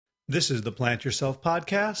This is the Plant Yourself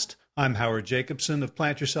podcast. I'm Howard Jacobson of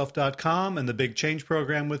PlantYourself.com and the Big Change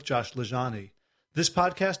Program with Josh Lajani. This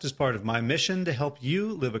podcast is part of my mission to help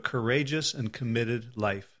you live a courageous and committed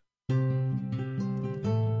life.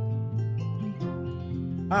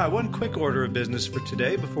 One quick order of business for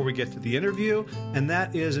today before we get to the interview, and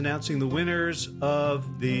that is announcing the winners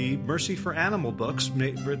of the Mercy for Animal books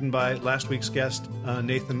written by last week's guest,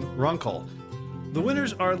 Nathan Runkle. The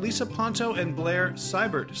winners are Lisa Ponto and Blair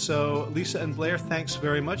Seibert. So Lisa and Blair, thanks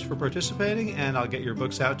very much for participating, and I'll get your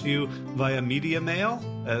books out to you via media mail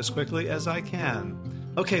as quickly as I can.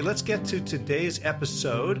 Okay, let's get to today's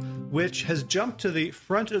episode, which has jumped to the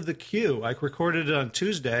front of the queue. I recorded it on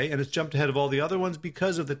Tuesday, and it's jumped ahead of all the other ones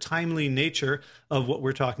because of the timely nature of what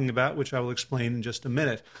we're talking about, which I will explain in just a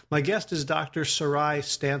minute. My guest is Dr. Saray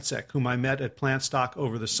Stancic, whom I met at Plantstock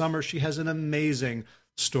over the summer. She has an amazing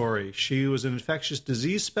story. She was an infectious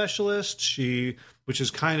disease specialist, which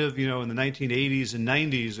is kind of, in the 1980s and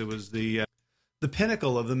 90s, it was the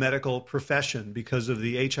pinnacle of the medical profession because of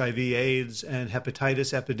the HIV/AIDS and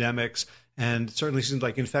hepatitis epidemics, and it certainly seemed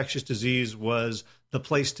like infectious disease was the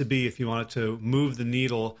place to be if you wanted to move the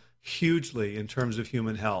needle hugely in terms of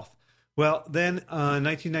human health. Well, then in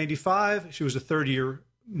 1995, she was a third-year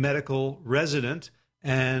medical resident,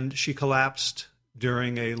 and she collapsed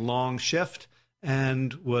during a long shift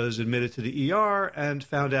and was admitted to the ER and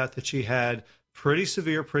found out that she had pretty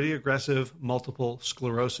severe, pretty aggressive multiple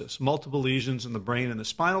sclerosis, multiple lesions in the brain and the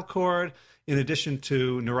spinal cord. In addition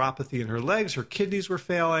to neuropathy in her legs, her kidneys were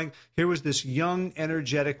failing. Here was this young,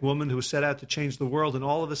 energetic woman who set out to change the world, and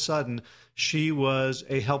all of a sudden, she was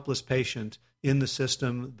a helpless patient in the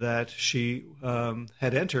system that she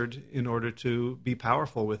had entered in order to be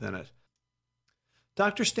powerful within it.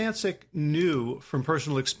 Dr. Stancic knew from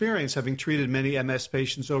personal experience, having treated many MS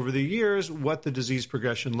patients over the years, what the disease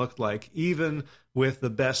progression looked like, even with the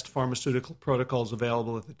best pharmaceutical protocols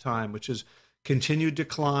available at the time, which is continued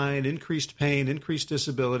decline, increased pain, increased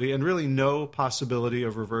disability, and really no possibility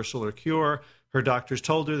of reversal or cure. Her doctors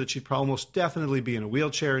told her that she'd almost definitely be in a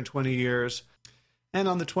wheelchair in 20 years. And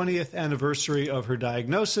on the 20th anniversary of her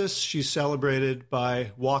diagnosis, she's celebrated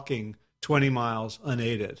by walking 20 miles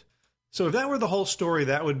unaided. So if that were the whole story,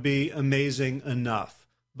 that would be amazing enough.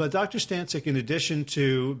 But Dr. Stancic, in addition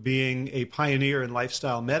to being a pioneer in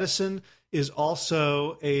lifestyle medicine, is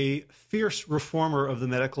also a fierce reformer of the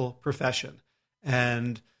medical profession.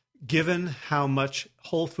 And given how much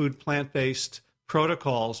whole food plant-based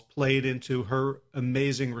protocols played into her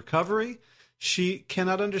amazing recovery, she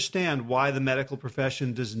cannot understand why the medical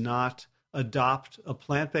profession does not adopt a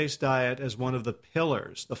plant-based diet as one of the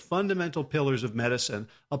pillars, the fundamental pillars of medicine,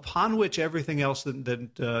 upon which everything else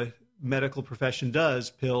that medical profession does,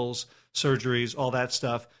 pills, surgeries, all that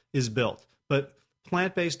stuff, is built. But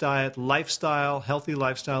plant-based diet, lifestyle, healthy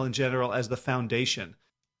lifestyle in general as the foundation.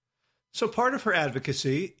 So part of her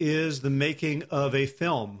advocacy is the making of a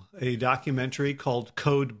film, a documentary called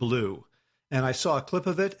Code Blue. And I saw a clip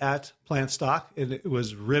of it at Plantstock, and it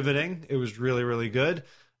was riveting. It was really, really good.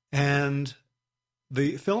 And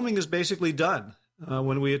the filming is basically done.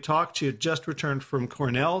 When we had talked, she had just returned from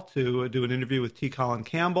Cornell to do an interview with T. Colin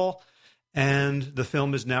Campbell, and the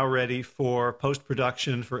film is now ready for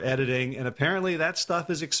post-production, for editing, and apparently that stuff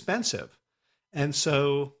is expensive. And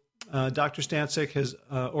so Dr. Stancic has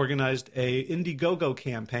organized a Indiegogo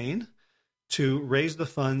campaign to raise the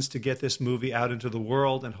funds to get this movie out into the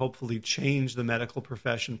world and hopefully change the medical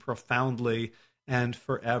profession profoundly and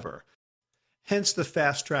forever. Hence the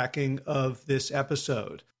fast-tracking of this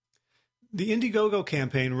episode. The Indiegogo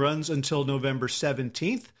campaign runs until November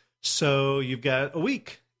 17th, so you've got a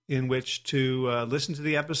week in which to listen to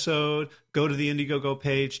the episode, go to the Indiegogo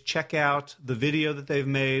page, check out the video that they've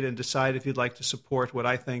made, and decide if you'd like to support what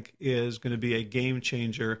I think is going to be a game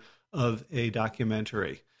changer of a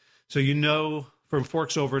documentary. So you know from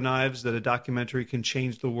Forks Over Knives that a documentary can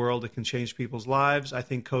change the world, it can change people's lives. I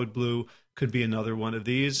think Code Blue could be another one of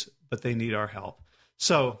these, but they need our help.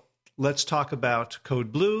 So let's talk about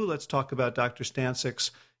Code Blue. Let's talk about Dr.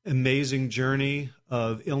 Stancic's amazing journey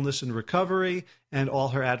of illness and recovery and all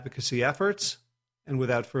her advocacy efforts. And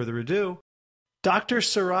without further ado, Dr.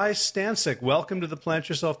 Saray Stancic, welcome to the Plant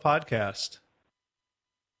Yourself podcast.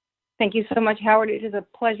 Thank you so much, Howard. It is a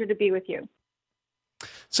pleasure to be with you.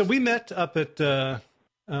 So we met up at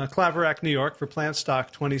Claverack, New York for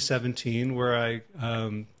Plantstock 2017, where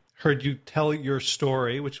I heard you tell your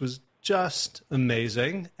story, which was just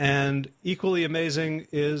amazing. And equally amazing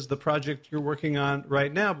is the project you're working on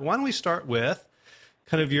right now. But why don't we start with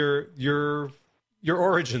kind of your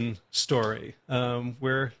origin story,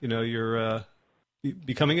 where you're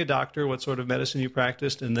becoming a doctor, what sort of medicine you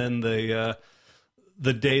practiced, and then the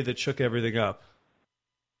the day that shook everything up?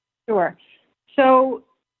 Sure. So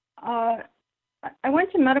I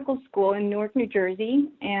went to medical school in Newark, New Jersey,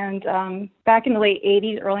 and back in the late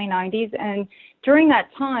 80s, early 90s. And during that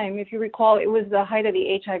time, if you recall, it was the height of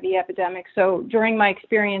the HIV epidemic. So during my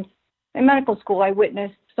experience in medical school, I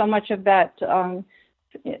witnessed so much of that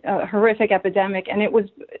horrific epidemic. And it was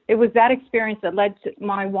that experience that led to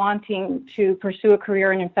my wanting to pursue a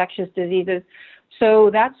career in infectious diseases. So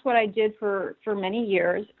that's what I did for many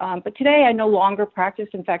years. But today I no longer practice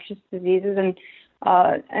infectious diseases, and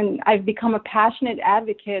I've become a passionate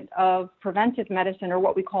advocate of preventive medicine, or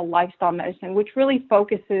what we call lifestyle medicine, which really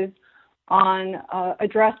focuses on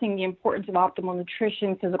addressing the importance of optimal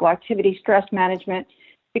nutrition, physical activity, stress management.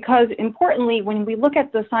 Because importantly, when we look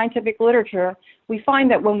at the scientific literature, we find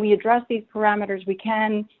that when we address these parameters, we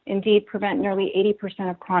can indeed prevent nearly 80%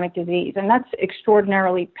 of chronic disease, and that's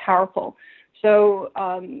extraordinarily powerful. So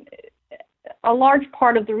a large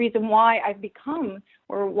part of the reason why I've become,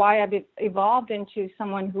 or why I've evolved into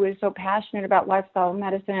someone who is so passionate about lifestyle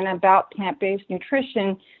medicine and about plant-based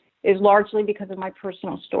nutrition is largely because of my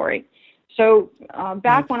personal story. So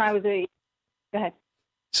back when I was go ahead.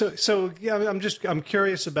 So yeah, I'm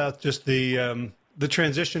curious about just the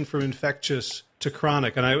transition from infectious to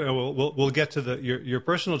chronic, and we'll get to your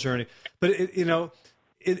personal journey. But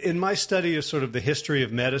in my study of sort of the history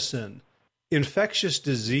of medicine, infectious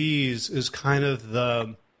disease is kind of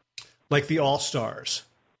the all-stars,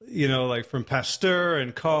 like from Pasteur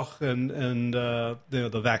and Koch and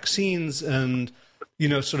the vaccines and,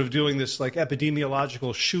 sort of doing this like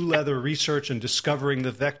epidemiological shoe leather research and discovering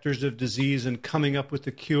the vectors of disease and coming up with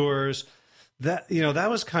the cures. That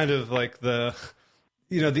was kind of like the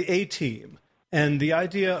A team. And the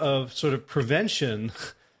idea of sort of prevention,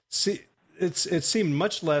 it seemed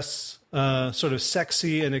much less sort of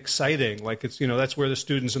sexy and exciting. Like that's where the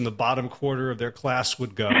students in the bottom quarter of their class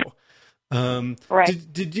would go. Right.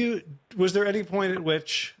 Was there any point at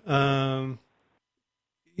which,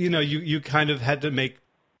 you kind of had to make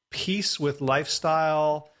peace with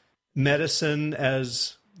lifestyle medicine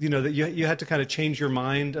as, that you had to kind of change your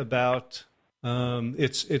mind about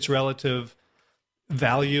its relative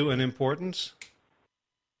value and importance?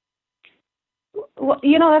 Well,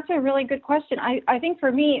 that's a really good question. I think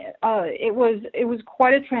for me, it was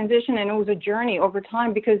quite a transition, and it was a journey over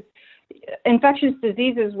time, because infectious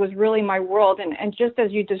diseases was really my world. And just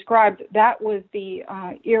as you described, that was the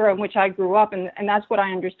era in which I grew up, and that's what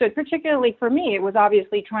I understood. Particularly for me, it was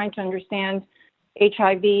obviously trying to understand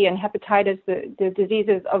HIV and hepatitis, the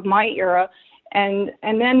diseases of my era. And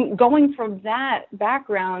then going from that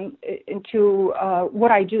background into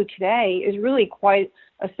what I do today is really quite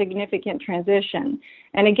a significant transition.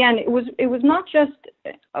 And again, it was not just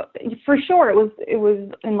for sure it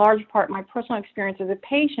was in large part my personal experience as a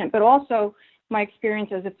patient, but also my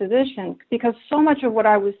experience as a physician, because so much of what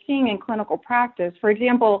I was seeing in clinical practice, for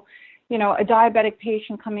example, a diabetic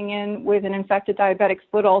patient coming in with an infected diabetic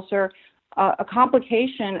foot ulcer, a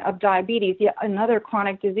complication of diabetes, yet another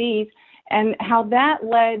chronic disease, and how that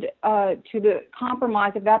led to the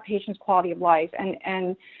compromise of that patient's quality of life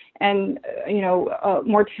and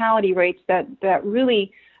mortality rates that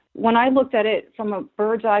really, when I looked at it from a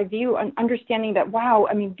bird's eye view, and understanding that, wow,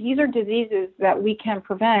 I mean, these are diseases that we can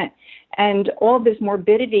prevent, and all of this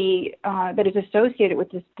morbidity that is associated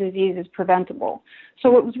with this disease is preventable.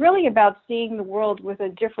 So it was really about seeing the world with a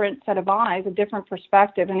different set of eyes, a different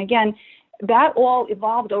perspective. And again, that all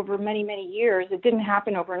evolved over many, many years. It didn't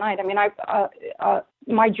happen overnight. I mean,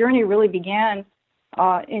 my journey really began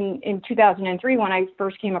in 2003 when I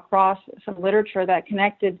first came across some literature that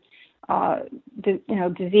connected,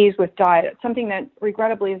 disease with diet, something that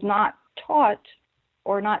regrettably is not taught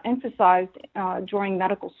or not emphasized during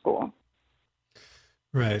medical school.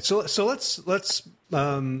 Right. So let's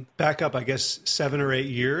back up, I guess, 7 or 8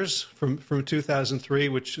 years from 2003,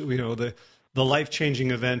 which the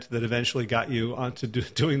life-changing event that eventually got you onto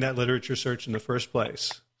doing that literature search in the first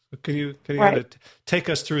place. So can you right. kind of take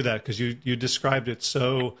us through that, because you described it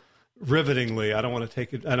so rivetingly. I don't want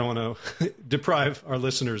to deprive our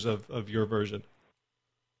listeners of your version.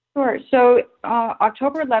 Sure. So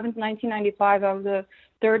October 11th, 1995, I was a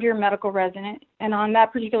third-year medical resident, and on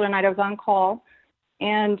that particular night, I was on call,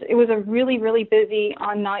 and it was a really, really busy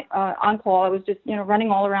on call. I was just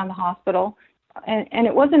running all around the hospital. And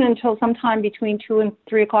it wasn't until sometime between 2 and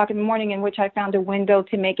 3 o'clock in the morning in which I found a window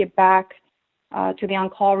to make it back to the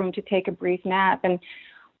on-call room to take a brief nap. And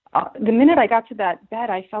the minute I got to that bed,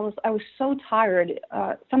 I was so tired,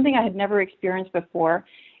 something I had never experienced before.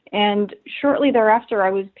 And shortly thereafter,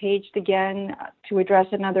 I was paged again to address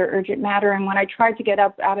another urgent matter. And when I tried to get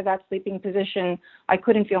up out of that sleeping position, I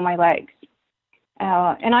couldn't feel my legs.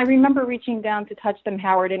 And I remember reaching down to touch them,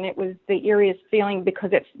 Howard, and it was the eeriest feeling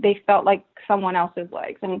because they felt like someone else's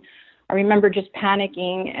legs. And I remember just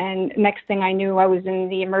panicking, and next thing I knew, I was in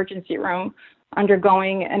the emergency room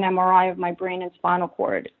undergoing an MRI of my brain and spinal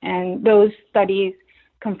cord. And those studies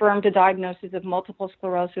confirmed a diagnosis of multiple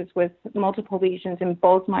sclerosis with multiple lesions in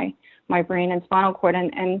both my brain and spinal cord,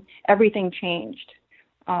 and everything changed.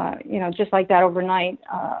 Just like that overnight.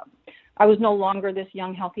 I was no longer this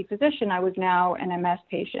young, healthy physician. I was now an MS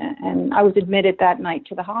patient, and I was admitted that night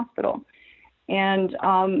to the hospital. And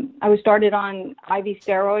I was started on IV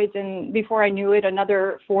steroids, and before I knew it,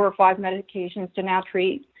 another 4 or 5 medications to now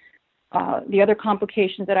treat the other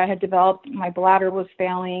complications that I had developed. My bladder was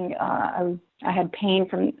failing. I had pain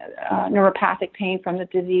from neuropathic pain from the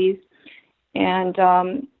disease, and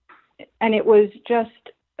it was just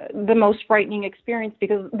the most frightening experience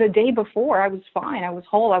because the day before I was fine. I was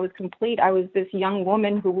whole. I was complete. I was this young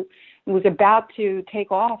woman who was about to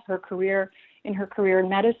take off her career in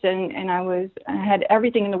medicine, and I had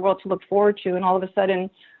everything in the world to look forward to, and all of a sudden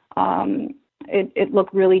it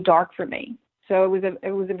looked really dark for me. So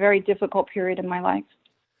it was a very difficult period in my life.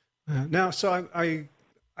 Now, so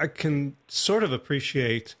I can sort of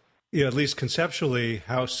appreciate, at least conceptually,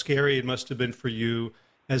 how scary it must have been for you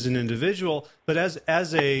as an individual, but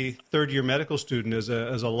as a third-year medical student, as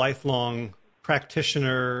a lifelong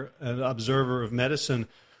practitioner and observer of medicine,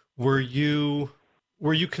 were you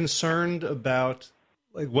concerned about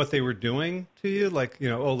like what they were doing to you? Like,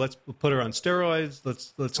 let's put her on steroids,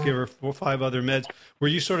 let's give her 4 or 5 other meds. Were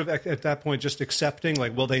you sort of at that point just accepting,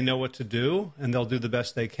 like, well, they know what to do and they'll do the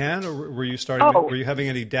best they can, or were you were you having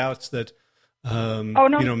any doubts that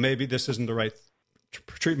no. Maybe this isn't the right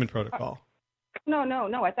treatment protocol?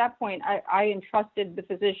 No. At that point, I entrusted the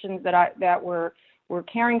physicians that were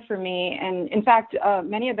caring for me, and in fact,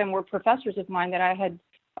 many of them were professors of mine that I had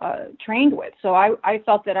trained with. So I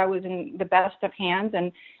felt that I was in the best of hands,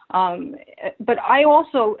 and but I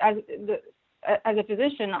also, as a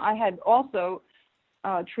physician, I had also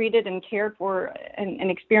treated and cared for and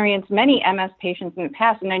experienced many MS patients in the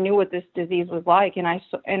past, and I knew what this disease was like, and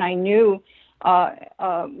I knew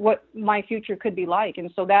what my future could be like.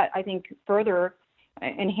 And so that, I think, further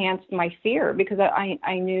enhanced my fear because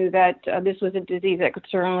I knew that this was a disease that could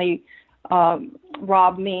certainly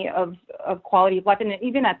rob me of quality of life. And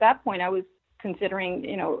even at that point, I was considering,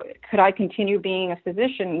 could I continue being a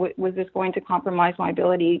physician? Was this going to compromise my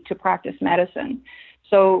ability to practice medicine?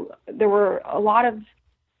 So there were a lot of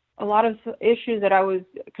issues that I was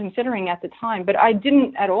considering at the time, but I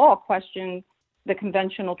didn't at all question the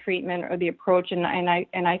conventional treatment or the approach, and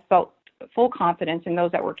I felt full confidence in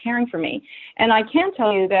those that were caring for me. And I can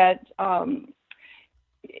tell you that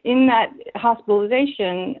in that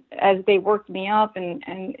hospitalization, as they worked me up and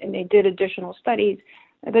they did additional studies,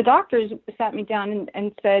 the doctors sat me down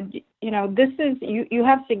and said, this is, you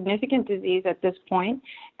have significant disease at this point,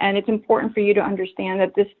 and it's important for you to understand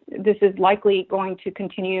that this is likely going to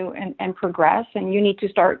continue and progress, and you need to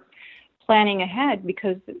start planning ahead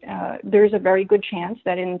because there's a very good chance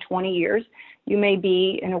that in 20 years you may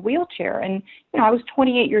be in a wheelchair. And I was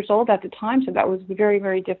 28 years old at the time, so that was very,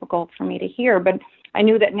 very difficult for me to hear. But I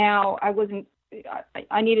knew that now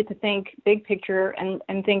I needed to think big picture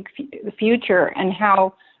and think the future and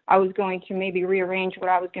how I was going to maybe rearrange what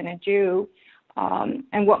I was going to do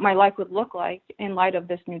and what my life would look like in light of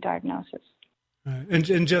this new diagnosis.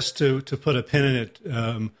 And just to put a pin in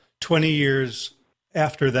it, 20 years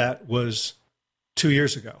after that was 2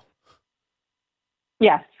 years ago.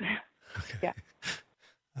 Yes. Okay. Yeah.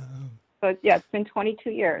 But yeah, it's been 22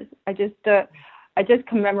 years. I just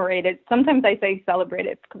commemorated. Sometimes I say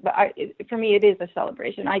celebrated, but for me it is a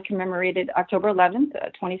celebration. I commemorated October 11th,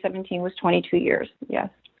 2017 was 22 years. Yes.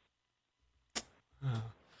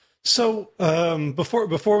 So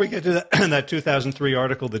before we get to that 2003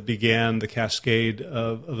 article that began the cascade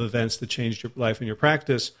of events that changed your life and your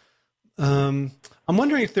practice, I'm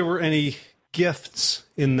wondering if there were any gifts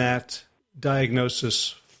in that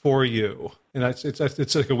diagnosis for you. And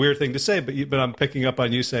it's like a weird thing to say, but I'm picking up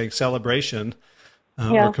on you saying celebration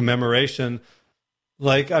or commemoration.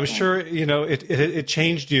 Like, I'm sure, it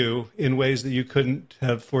changed you in ways that you couldn't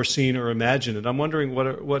have foreseen or imagined. And I'm wondering,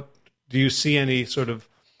 what do you see any sort of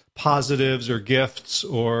positives or gifts,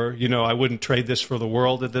 or, I wouldn't trade this for the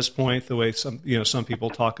world at this point, the way some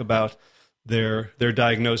people talk about their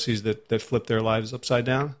diagnoses that flip their lives upside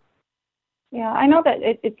down? Yeah, I know that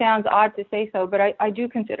it sounds odd to say so, but I do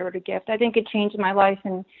consider it a gift. I think it changed my life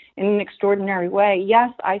in an extraordinary way. Yes,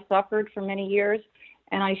 I suffered for many years,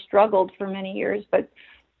 and I struggled for many years, but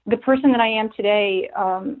the person that I am today,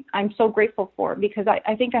 I'm so grateful for, because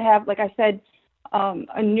I think I have, like I said,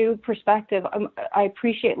 a new perspective. I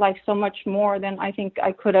appreciate life so much more than I think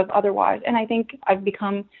I could have otherwise. And I think I've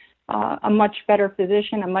become a much better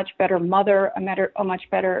physician, a much better mother, a much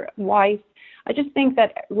better wife. I just think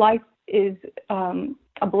that life is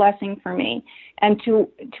a blessing for me. And to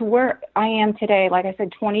where I am today, like I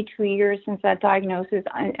said, 22 years since that diagnosis,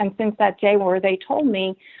 and since that day where they told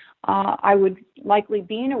me I would likely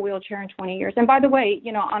be in a wheelchair in 20 years. And by the way,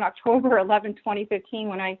 on October 11, 2015,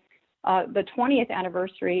 when the 20th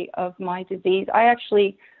anniversary of my disease, I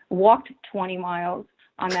actually walked 20 miles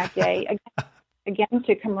on that day, again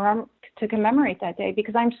to commemorate that day,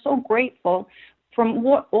 because I'm so grateful from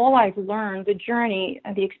all I've learned, the journey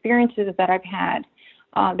and the experiences that I've had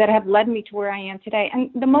that have led me to where I am today. And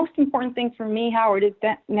the most important thing for me, Howard, is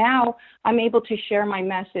that now I'm able to share my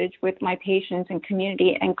message with my patients and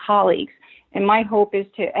community and colleagues. And my hope is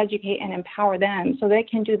to educate and empower them so they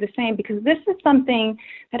can do the same, because this is something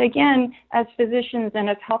that, again, as physicians and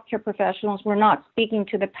as healthcare professionals, we're not speaking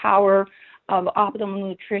to the power of optimal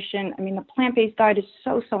nutrition. I mean, the plant-based diet is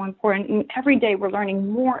so, so important. And every day we're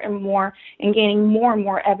learning more and more and gaining more and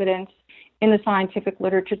more evidence in the scientific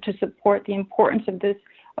literature to support the importance of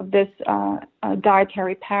this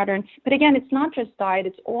dietary pattern. But again, it's not just diet,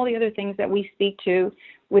 it's all the other things that we speak to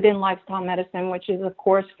within lifestyle medicine, which is, of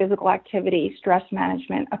course, physical activity, stress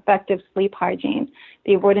management, effective sleep hygiene,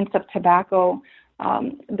 the avoidance of tobacco,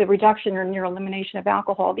 the reduction or near elimination of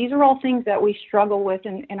alcohol. These are all things that we struggle with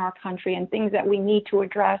in our country and things that we need to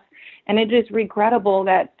address. And it is regrettable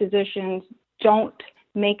that physicians don't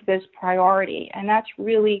make this priority. And that's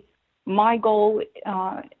really my goal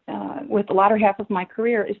with the latter half of my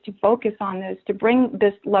career, is to focus on this, to bring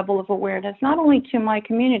this level of awareness, not only to my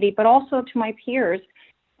community, but also to my peers,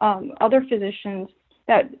 other physicians,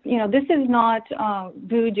 that, this is not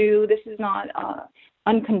voodoo, this is not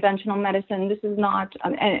unconventional medicine, this is not,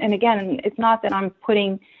 and again, it's not that I'm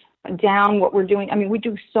putting down what we're doing. I mean, we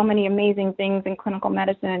do so many amazing things in clinical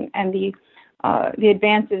medicine, and the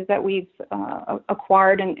advances that we've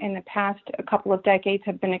acquired in the past couple of decades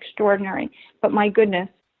have been extraordinary. But my goodness,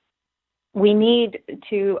 we need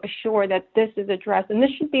to assure that this is addressed, and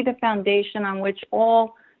this should be the foundation on which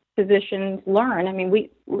all physicians learn. I mean,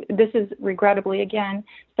 this is regrettably, again,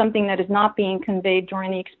 something that is not being conveyed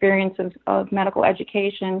during the experience of medical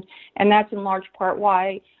education, and that's in large part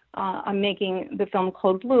why I'm making the film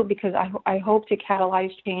Code Blue, because I hope to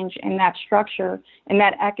catalyze change in that structure, in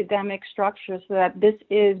that academic structure, so that this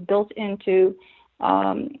is built into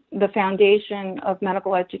the foundation of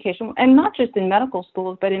medical education, and not just in medical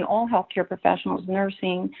schools, but in all healthcare professionals,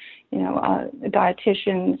 nursing,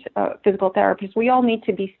 dietitians, physical therapists. We all need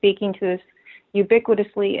to be speaking to this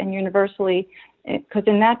ubiquitously and universally, because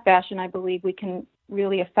in that fashion, I believe we can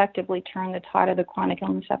really effectively turn the tide of the chronic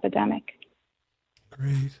illness epidemic.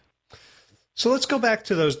 Great. So let's go back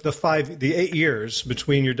to the 8 years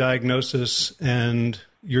between your diagnosis and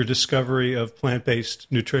your discovery of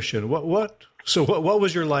plant-based nutrition. What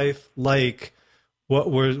was your life like? What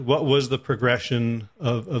was the progression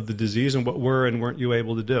of the disease, and what were and weren't you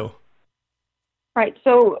able to do? Right.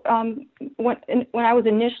 So when I was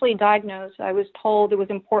initially diagnosed, I was told it was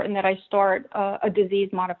important that I start a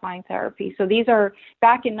disease-modifying therapy. So these are,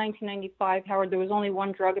 back in 1995, Howard, there was only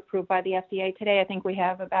one drug approved by the FDA. Today, I think we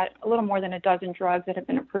have about a little more than a dozen drugs that have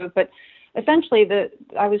been approved. But essentially,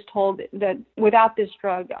 I was told that without this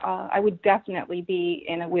drug, I would definitely be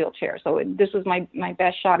in a wheelchair. So this was my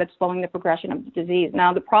best shot at slowing the progression of the disease.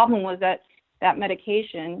 Now, the problem was that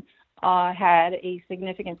medication had a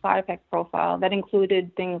significant side effect profile that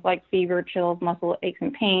included things like fever, chills, muscle aches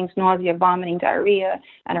and pains, nausea, vomiting, diarrhea,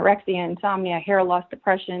 anorexia, insomnia, hair loss,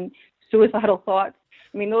 depression, suicidal thoughts.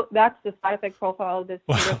 I mean, that's the side effect profile of this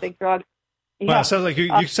horrific drug. Wow, yeah.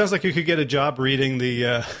 Sounds like you could get a job reading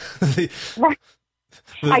the right.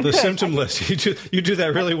 the symptom list. You do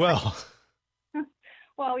that really well.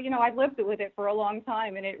 Well, I've lived with it for a long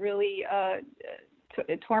time, and it really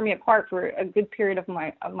it tore me apart for a good period of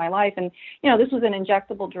my life. And this was an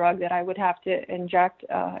injectable drug that I would have to inject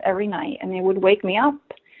every night, and it would wake me up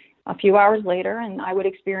a few hours later, and I would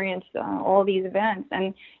experience all these events.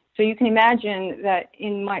 And so you can imagine that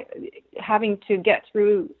in my having to get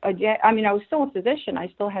through a day. I mean, I was still a physician. I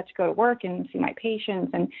still had to go to work and see my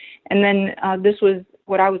patients, and then this was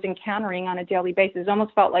what I was encountering on a daily basis. It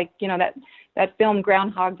almost felt like that film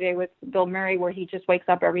Groundhog Day with Bill Murray, where he just wakes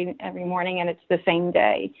up every morning and it's the same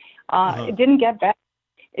day. It didn't get better.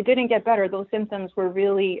 It didn't get better. Those symptoms were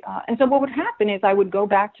really, and so what would happen is I would go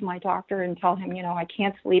back to my doctor and tell him, I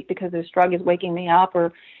can't sleep because this drug is waking me up,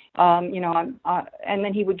 or, and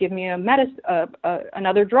then he would give me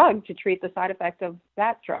another drug to treat the side effect of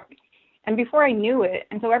that drug. And before I knew it,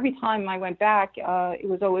 and so every time I went back, it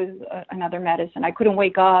was always another medicine. I couldn't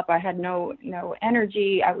wake up. I had no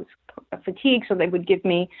energy. I was fatigued, so they would give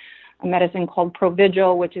me a medicine called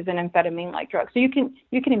Provigil, which is an amphetamine-like drug. So you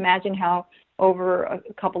can imagine how over a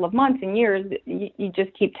couple of months and years, you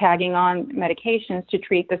just keep tagging on medications to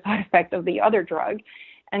treat the side effect of the other drug.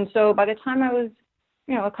 And so by the time I was,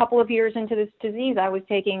 a couple of years into this disease, I was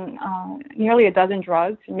taking nearly a dozen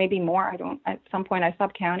drugs, maybe more. At some point I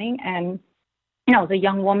stopped counting. And, I was a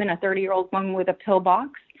young woman, a 30-year-old woman with a pill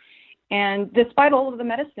box. And despite all of the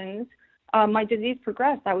medicines, my disease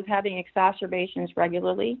progressed. I was having exacerbations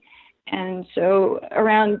regularly. And so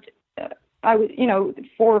around, 4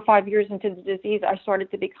 or 5 years into the disease, I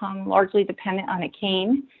started to become largely dependent on a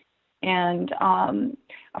cane. And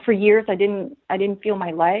for years, I didn't feel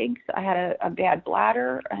my legs. I had a bad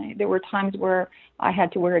bladder. There were times where I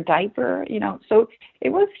had to wear a diaper. So it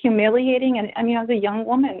was humiliating. And I was a young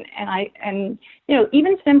woman, and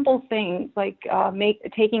even simple things like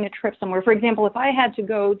taking a trip somewhere. For example, if I had to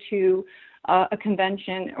go to a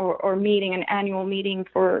convention or meeting, an annual meeting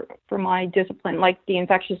for my discipline, like the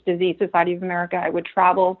Infectious Disease Society of America, I would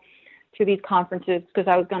travel to these conferences because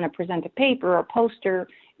I was going to present a paper or a poster.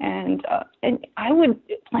 And I would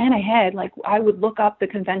plan ahead. Like I would look up the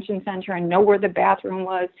convention center and know where the bathroom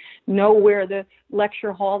was, know where the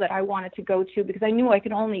lecture hall that I wanted to go to, because I knew I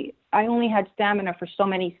only had stamina for so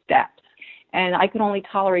many steps, and I could only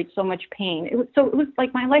tolerate so much pain. It was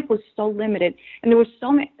like my life was so limited, and there was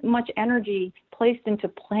so much energy placed into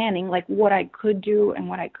planning, like what I could do and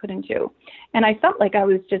what I couldn't do. And I felt like I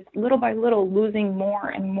was just little by little losing more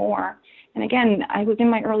and more. And again, I was in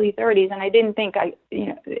my early 30s, and I didn't think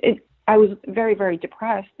I was very, very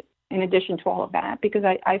depressed in addition to all of that, because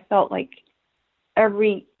I felt like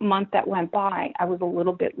every month that went by, I was a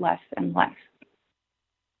little bit less and less.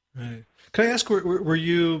 Right. Can I ask, were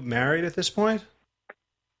you married at this point?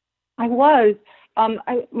 I was.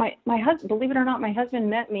 My husband, believe it or not, my husband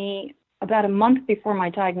met me about a month before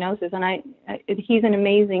my diagnosis, and he's an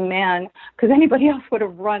amazing man, because anybody else would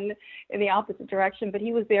have run in the opposite direction, but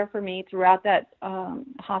he was there for me throughout that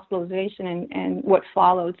hospitalization and what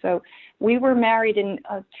followed. So we were married in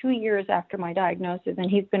 2 years after my diagnosis, and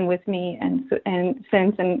he's been with me and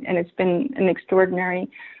since, and it's been an extraordinary.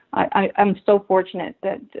 I'm so fortunate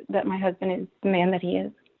that my husband is the man that he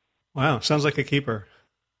is. Wow, sounds like a keeper.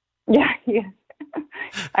 Yeah,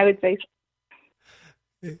 I would say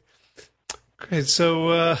so. Great.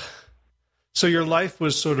 So your life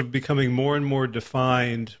was sort of becoming more and more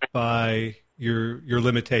defined by your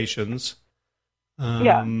limitations.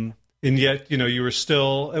 Yeah. And yet, you were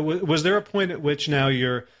still. Was there a point at which now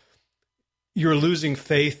you're losing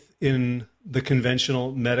faith in the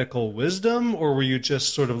conventional medical wisdom, or were you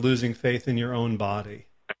just sort of losing faith in your own body?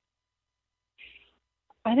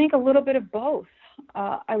 I think a little bit of both.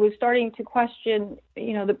 I was starting to question,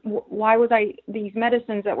 why was these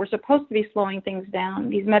medicines that were supposed to be slowing things down,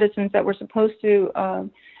 these medicines that were supposed to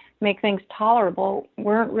make things tolerable,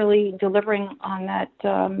 weren't really delivering on that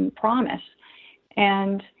promise.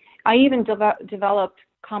 And I even developed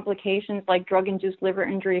complications like drug-induced liver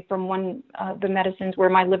injury from one of the medicines, where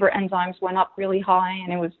my liver enzymes went up really high,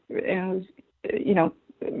 and it was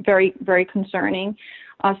very, very concerning.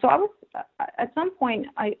 So I was. At some point,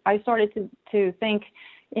 I started to think,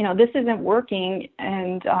 this isn't working,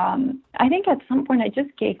 and I think at some point I just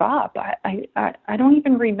gave up. I don't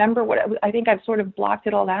even remember I think I've sort of blocked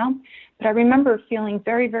it all out, but I remember feeling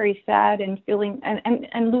very, very sad and feeling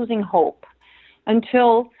and losing hope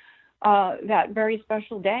until that very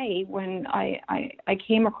special day when I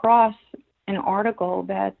came across an article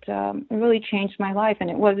that really changed my life, and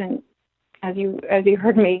it wasn't, as you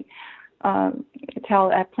heard me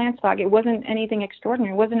tell at PlantStock, it wasn't anything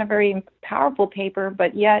extraordinary. It wasn't a very powerful paper,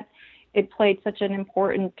 but yet it played such an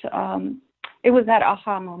important. It was that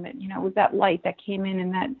aha moment, it was that light that came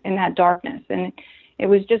in that darkness, and it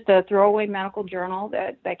was just a throwaway medical journal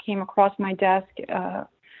that came across my desk,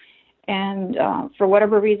 and for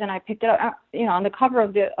whatever reason I picked it up. On the cover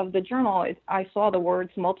of the journal, I saw the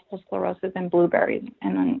words multiple sclerosis and blueberries,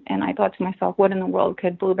 and I thought to myself, what in the world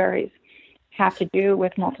could blueberries have to do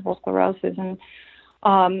with multiple sclerosis? And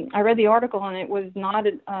I read the article, and it was not.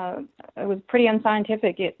 It was pretty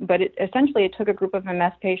unscientific. But essentially it took a group of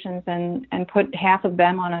MS patients and put half of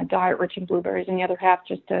them on a diet rich in blueberries, and the other half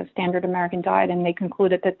just a standard American diet. And they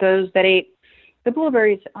concluded that those that ate the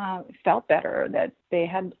blueberries felt better, that they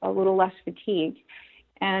had a little less fatigue.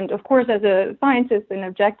 And of course, as a scientist and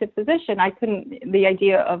objective physician, the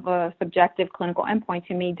idea of a subjective clinical endpoint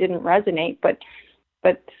to me didn't resonate. But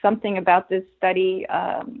but something about this study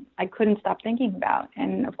I couldn't stop thinking about.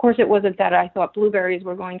 And of course, it wasn't that I thought blueberries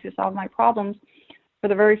were going to solve my problems. For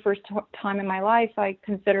the very first time in my life, I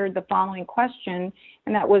considered the following question,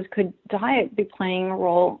 and that was, could diet be playing a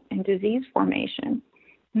role in disease formation?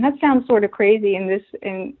 And that sounds sort of crazy in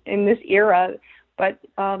this era, but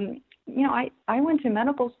I went to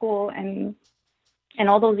medical school and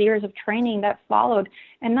all those years of training that followed,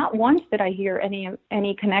 and not once did I hear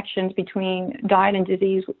any connections between diet and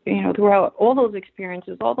disease. Throughout all those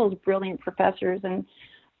experiences, all those brilliant professors and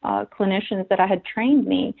clinicians that I had trained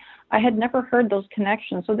me, I had never heard those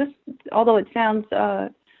connections. So this, although it sounds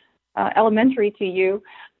elementary to you,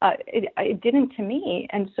 it didn't to me.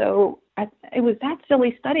 And so it was that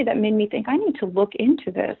silly study that made me think I need to look into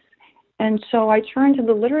this. And so I turned to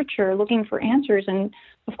the literature looking for answers. And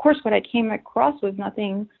of course, what I came across was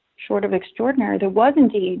nothing short of extraordinary. There was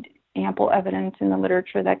indeed ample evidence in the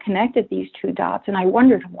literature that connected these two dots. And I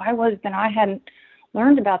wondered, why was it that I hadn't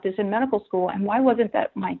learned about this in medical school, and why wasn't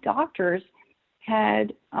that my doctors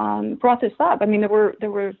had brought this up? I mean, there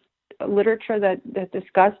were literature that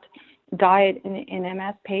discussed diet in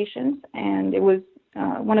MS patients, and it was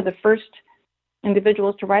one of the first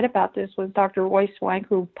individuals to write about this was Dr. Roy Swank,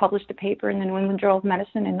 who published a paper in the New England Journal of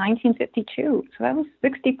Medicine in 1952. So that was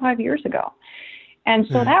 65 years ago. And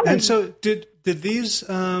so that was. And so did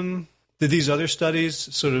these other studies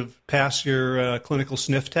sort of pass your clinical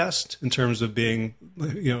sniff test in terms of being,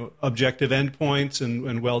 objective endpoints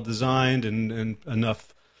and well designed and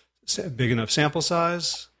big enough sample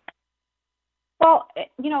size? Well,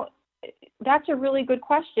 that's a really good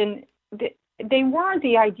question. They weren't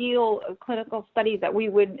the ideal clinical studies that we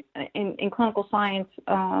would, in clinical science,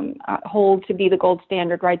 hold to be the gold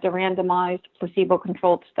standard, right? The randomized,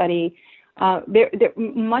 placebo-controlled study.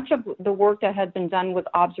 Much of the work that had been done was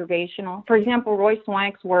observational. For example, Roy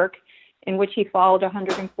Swank's work, in which he followed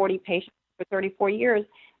 140 patients for 34 years,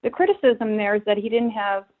 the criticism there is that he didn't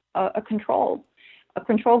have a control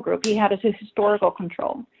group. He had a historical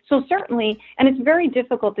control. So certainly, and it's very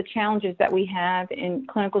difficult, the challenges that we have in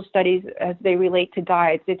clinical studies as they relate to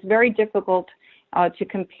diets. It's very difficult to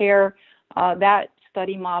compare that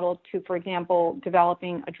study model to, for example,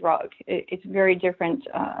 developing a drug. It's very different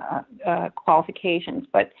qualifications.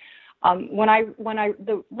 But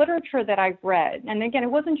the literature that I've read, and again,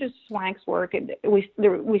 it wasn't just Swank's work.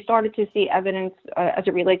 We started to see evidence as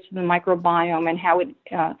it relates to the microbiome and how it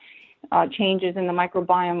changes in the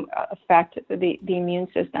microbiome affect the immune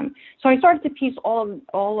system. So I started to piece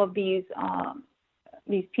all of these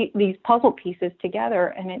puzzle pieces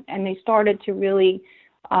together, and they started to really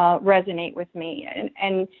resonate with me.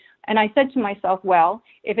 And I said to myself, well,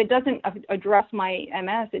 if it doesn't address my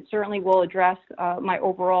MS, it certainly will address my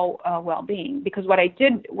overall well-being. Because what I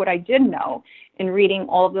did know in reading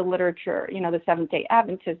all of the literature, the Seventh-day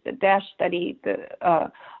Adventist, the DASH study, the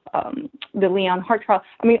Leon Hart trial.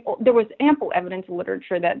 I mean, there was ample evidence in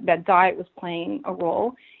literature that diet was playing a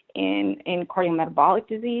role in cardiometabolic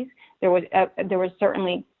disease. There was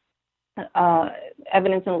certainly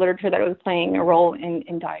evidence in literature that it was playing a role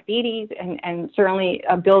in diabetes, and certainly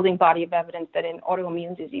a building body of evidence that in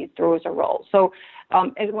autoimmune disease there was a role. So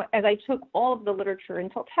as I took all of the literature in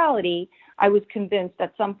totality, I was convinced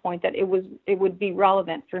at some point that it would be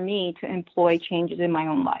relevant for me to employ changes in my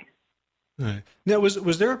own life. Right. Now,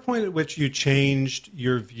 was there a point at which you changed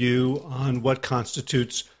your view on what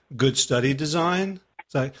constitutes good study design?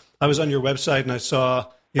 So I was on your website and I saw,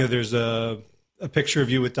 there's a picture of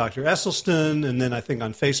you with Dr. Esselstyn, and then I think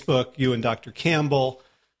on Facebook, you and Dr. Campbell.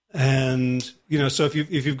 And, so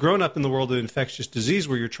if you've grown up in the world of infectious disease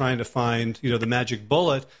where you're trying to find, the magic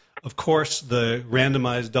bullet, of course, the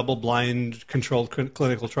randomized double-blind controlled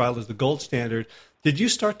clinical trial is the gold standard. Did you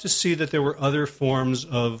start to see that there were other forms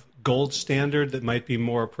of gold standard that might be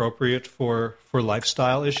more appropriate for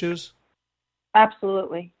lifestyle issues?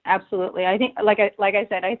 Absolutely. I think, like I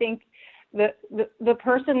said, I think the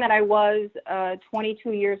person that I was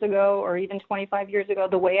 22 years ago or even 25 years ago,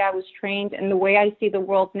 the way I was trained and the way I see the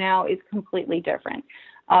world now is completely different.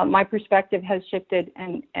 My perspective has shifted,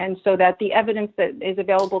 and so that the evidence that is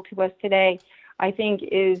available to us today, I think,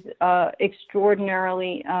 is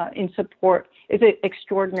extraordinarily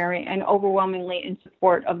extraordinary and overwhelmingly in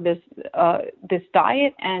support of this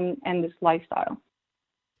diet and this lifestyle.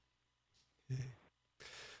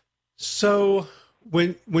 So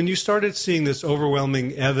when you started seeing this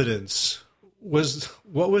overwhelming evidence,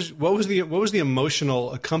 what was the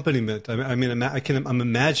emotional accompaniment? I'm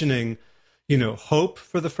imagining, hope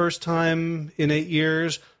for the first time in 8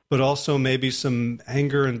 years, but also maybe some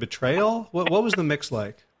anger and betrayal. What was the mix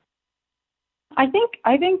like? I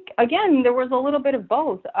think again there was a little bit of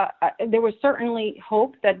both. There was certainly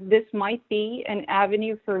hope that this might be an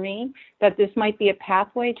avenue for me, that this might be a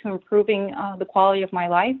pathway to improving the quality of my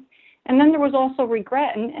life. And then there was also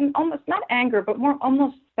regret and almost not anger, but more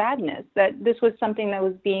almost sadness that this was something that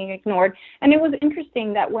was being ignored. And it was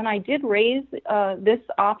interesting that when I did raise this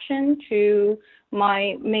option to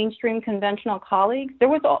my mainstream conventional colleagues, there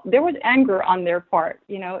was anger on their part.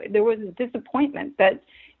 You know, there was disappointment that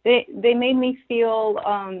they made me feel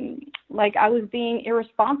like I was being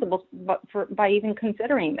irresponsible by even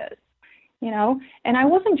considering this. You know, and I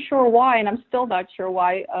wasn't sure why, and I'm still not sure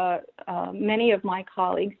why many of my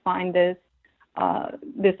colleagues find this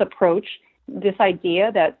approach, this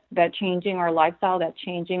idea that changing our lifestyle, that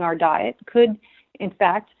changing our diet could, in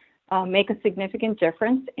fact, make a significant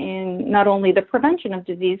difference in not only the prevention of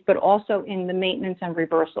disease, but also in the maintenance and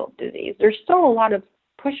reversal of disease. There's still a lot of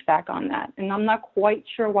pushback on that, and I'm not quite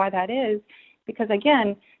sure why that is, because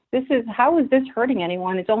again, how is this hurting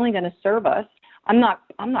anyone? It's only going to serve us. I'm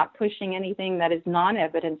not pushing anything that is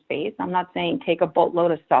non-evidence-based. I'm not saying take a boatload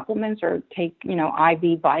of supplements or take,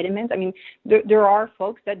 IV vitamins. I mean, there are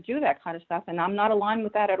folks that do that kind of stuff, and I'm not aligned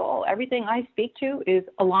with that at all. Everything I speak to is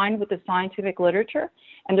aligned with the scientific literature,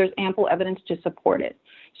 and there's ample evidence to support it.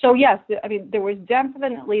 So yes, I mean, there was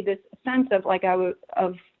definitely this sense of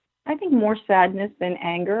I think more sadness than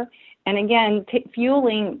anger, and again,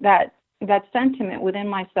 fueling that sentiment within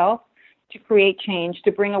myself to create change,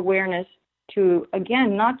 to bring awareness to,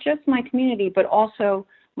 again, not just my community, but also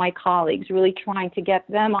my colleagues, really trying to get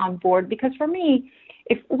them on board. Because for me,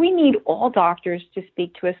 if we need all doctors to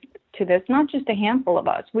speak to us to this, not just a handful of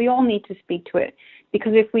us, we all need to speak to it.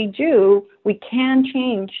 Because if we do, we can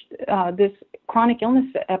change this chronic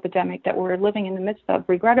illness epidemic that we're living in the midst of,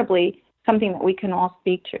 regrettably, something that we can all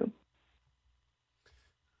speak to.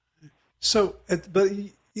 So, but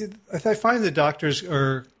I find that doctors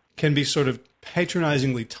can be sort of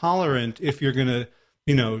patronizingly tolerant if you're going to,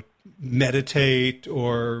 meditate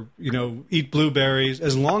or, eat blueberries,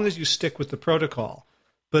 as long as you stick with the protocol.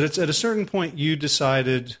 But it's at a certain point you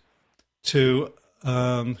decided to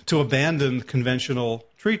abandon conventional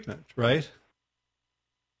treatment, right?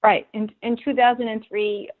 Right. In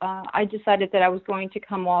 2003, I decided that I was going to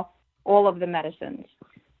come off all of the medicines,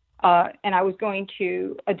 and I was going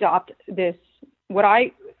to adopt this.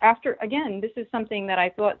 This is something that I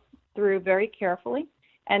thought through very carefully,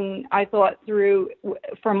 and I thought through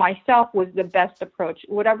for myself was the best approach.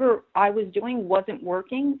 Whatever I was doing wasn't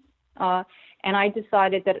working, and I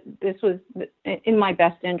decided that this was in my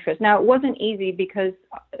best interest. Now, it wasn't easy because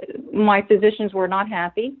my physicians were not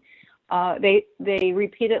happy. They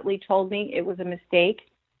repeatedly told me it was a mistake.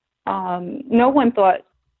 No one thought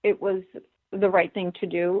it was the right thing to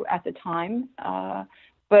do at the time.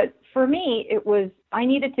 But for me, I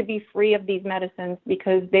needed to be free of these medicines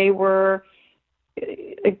because they were,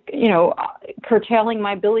 curtailing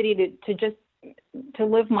my ability to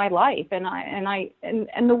live my life.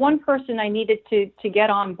 And the one person I needed to get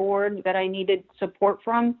on board, that I needed support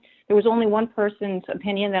from, there was only one person's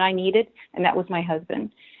opinion that I needed, and that was my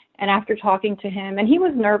husband. And after talking to him, and he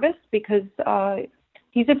was nervous because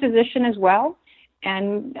he's a physician as well,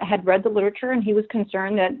 and had read the literature, and he was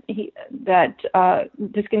concerned that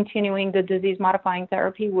discontinuing the disease-modifying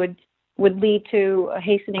therapy would lead to a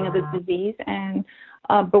hastening of the disease. And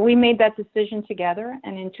but we made that decision together,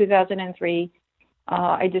 and in 2003,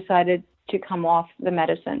 I decided to come off the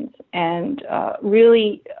medicines and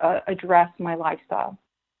really address my lifestyle.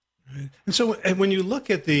 Right. And so, when you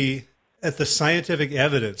look at the scientific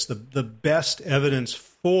evidence, the best evidence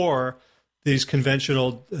for these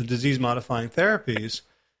conventional disease-modifying therapies,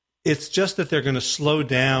 it's just that they're going to slow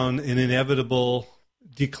down an inevitable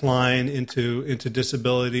decline into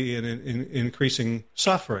disability and in increasing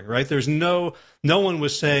suffering, right? There's no one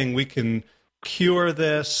was saying we can cure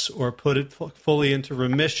this or put it fully into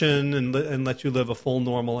remission and let you live a full,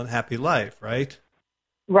 normal, and happy life, right?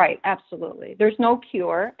 Right, absolutely. There's no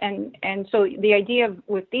cure, and so the idea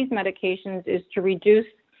with these medications is to reduce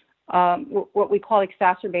what we call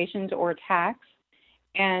exacerbations or attacks,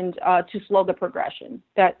 and to slow the progression.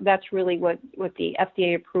 That's really what the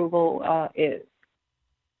FDA approval is.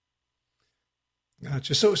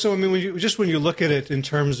 Gotcha. So I mean, when you look at it in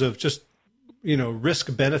terms of just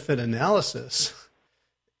risk benefit analysis,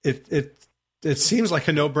 it seems like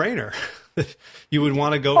a no-brainer. You would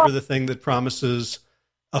want to go for the thing that promises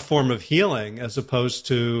a form of healing as opposed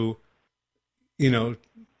to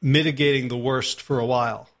mitigating the worst for a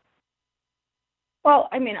while. Well,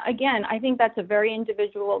 I mean, again, I think that's a very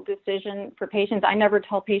individual decision for patients. I never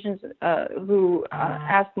tell patients who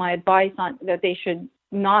ask my advice on that they should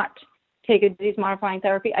not take a disease-modifying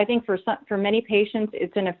therapy. I think for many patients,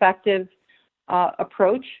 it's an effective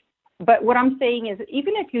approach. But what I'm saying is,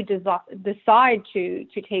 even if you decide to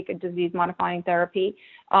take a disease-modifying therapy,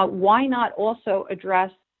 why not also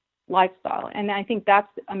address lifestyle? And I think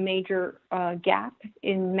that's a major gap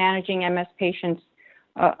in managing MS patients,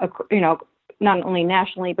 not only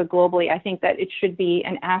nationally but globally. I think that it should be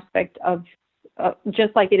an aspect of,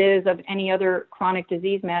 just like it is of any other chronic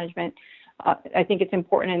disease management. I think it's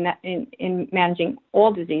important in managing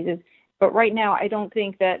all diseases. But right now, I don't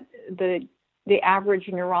think that the average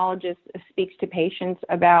neurologist speaks to patients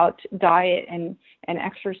about diet and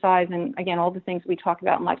exercise and, again, all the things we talk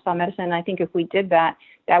about in lifestyle medicine. And I think if we did that,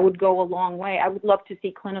 that would go a long way. I would love to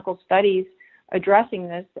see clinical studies addressing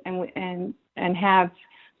this and have,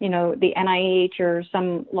 the NIH or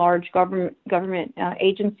some large government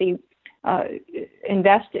agency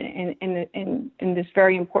invest in this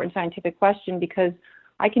very important scientific question, because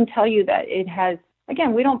I can tell you that it has.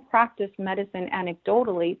 Again, we don't practice medicine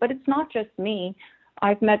anecdotally, but it's not just me.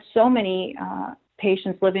 I've met so many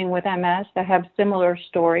patients living with MS that have similar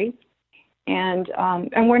stories, and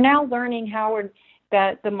we're now learning, Howard,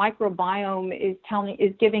 that the microbiome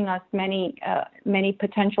is giving us many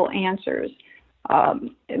potential answers.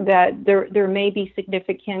 That there may be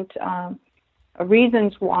significant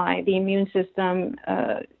reasons why the immune system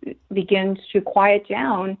begins to quiet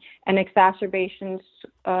down and exacerbations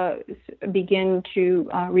begin to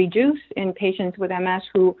reduce in patients with MS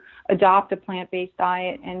who adopt a plant-based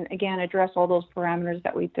diet and, again, address all those parameters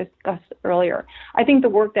that we discussed earlier. I think the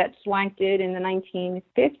work that Swank did in the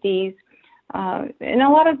 1950s, and a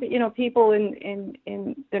lot of people in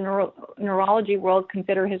the neurology world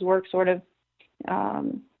consider his work sort of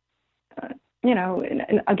and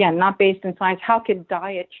again, not based in science. How could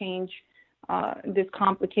diet change this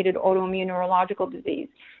complicated autoimmune neurological disease?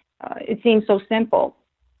 It seems so simple.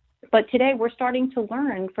 But today we're starting to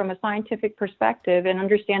learn from a scientific perspective and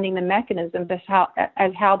understanding the mechanisms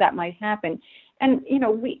as how that might happen. And,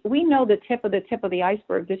 we know the tip of the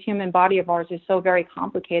iceberg. This human body of ours is so very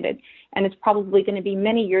complicated, and it's probably going to be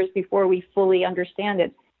many years before we fully understand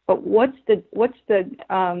it. But what's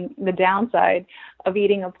the downside of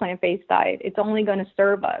eating a plant-based diet? It's only going to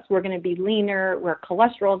serve us. We're going to be leaner. Our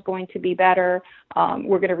cholesterol is going to be better.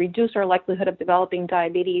 We're going to reduce our likelihood of developing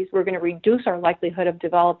diabetes. We're going to reduce our likelihood of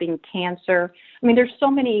developing cancer. I mean, there's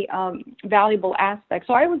so many valuable aspects.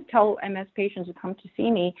 So I always tell MS patients who come to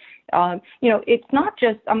see me, it's not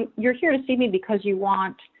just you're here to see me because you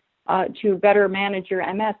want to better manage your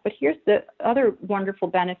MS. But here's the other wonderful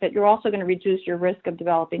benefit. You're also going to reduce your risk of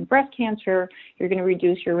developing breast cancer. You're going to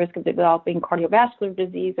reduce your risk of developing cardiovascular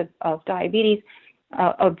disease, of diabetes,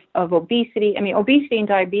 of obesity. I mean, obesity and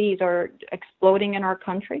diabetes are exploding in our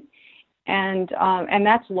country. And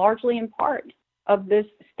that's largely in part of this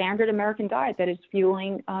standard American diet that is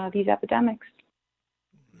fueling these epidemics.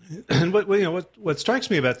 And what strikes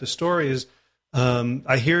me about the story is,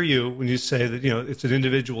 I hear you when you say that, it's an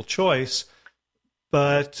individual choice,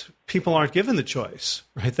 but people aren't given the choice,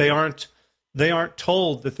 right? They aren't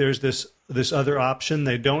told that there's this other option.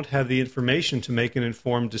 They don't have the information to make an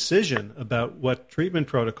informed decision about what treatment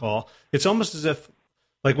protocol. It's almost as if,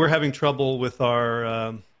 like, we're having trouble with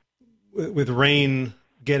our with rain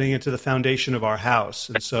getting into the foundation of our house,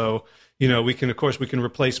 and so we can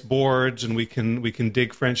replace boards and we can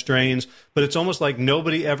dig French drains, but it's almost like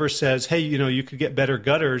nobody ever says, hey, you could get better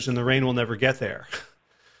gutters and the rain will never get there.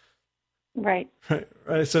 Right.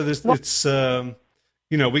 Right. So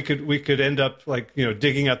we could end up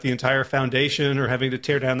digging up the entire foundation or having to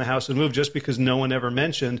tear down the house and move just because no one ever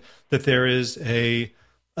mentioned that there is a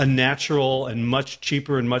natural and much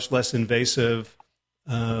cheaper and much less invasive,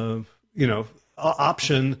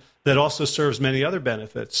 option that also serves many other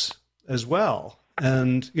benefits as well.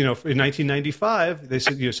 And, in 1995, they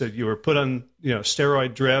said you were put on,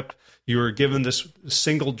 steroid drip, you were given this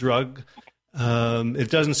single drug. It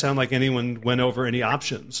doesn't sound like anyone went over any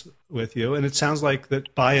options with you. And it sounds like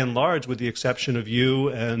that by and large, with the exception of you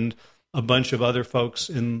and a bunch of other folks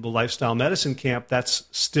in the lifestyle medicine camp, that's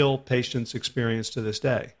still patients' experience to this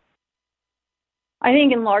day. I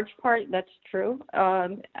think in large part that's true.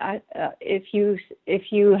 If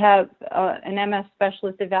you have an MS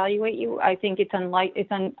specialist evaluate you, I think it's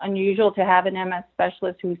unusual to have an MS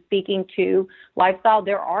specialist who's speaking to lifestyle.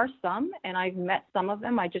 There are some, and I've met some of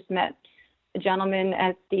them. I just met a gentleman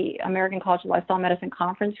at the American College of Lifestyle Medicine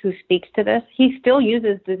conference who speaks to this. He still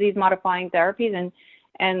uses disease-modifying therapies,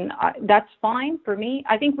 and that's fine for me.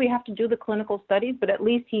 I think we have to do the clinical studies, but at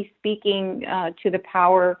least he's speaking to the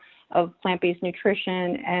power of plant-based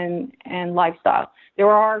nutrition and lifestyle. There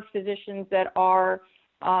are physicians that are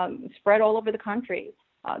spread all over the country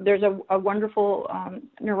There's a wonderful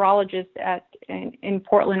neurologist in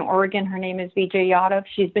Portland, Oregon. Her name is Vijay Yadav.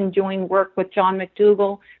 She's been doing work with John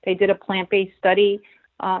McDougall. They did a plant-based study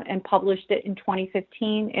and published it in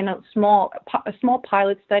 2015 in a small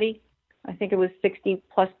pilot study. I think it was 60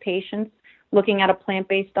 plus patients looking at a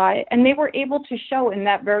plant-based diet. And they were able to show in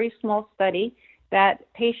that very small study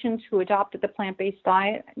that patients who adopted the plant-based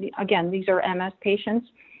diet, again, these are MS patients,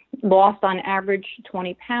 lost on average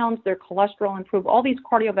 20 pounds, their cholesterol improved, all these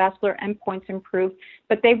cardiovascular endpoints improved,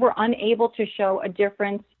 but they were unable to show a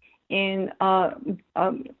difference in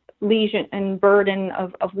lesion and burden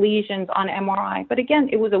of lesions on MRI. But again,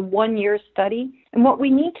 it was a 1-year study. And what we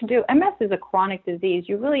need to do, MS is a chronic disease.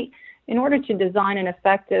 You really, in order to design an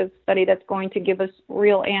effective study that's going to give us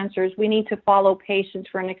real answers, we need to follow patients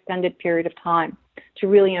for an extended period of time to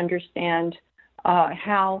really understand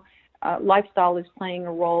how lifestyle is playing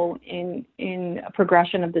a role in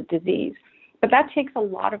progression of the disease. But that takes a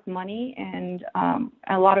lot of money and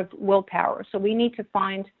a lot of willpower. So we need to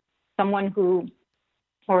find someone who,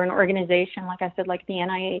 or an organization, like I said, like the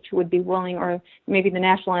NIH, who would be willing, or maybe the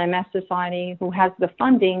National MS Society, who has the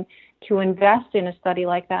funding to invest in a study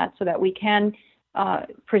like that so that we can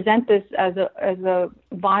present this as a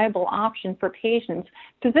viable option for patients.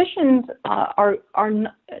 Physicians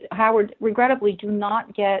Howard, regrettably, do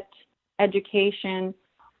not get education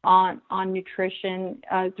on nutrition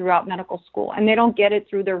throughout medical school, and they don't get it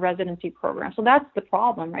through their residency program. So that's the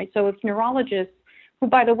problem, right? So if neurologists, who,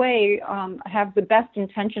 by the way, have the best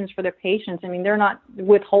intentions for their patients, I mean, they're not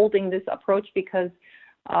withholding this approach because,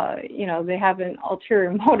 they have an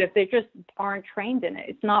ulterior motive. They just aren't trained in it.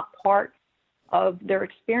 It's not part of their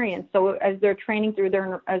experience. So as they're training through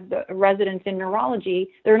as the residents in neurology,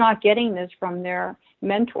 they're not getting this from their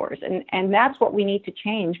mentors. And that's what we need to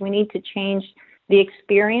change. We need to change the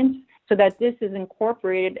experience so that this is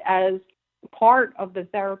incorporated as part of the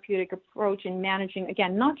therapeutic approach in managing,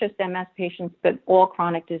 again, not just MS patients, but all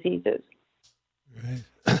chronic diseases. Right.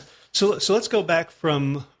 So let's go back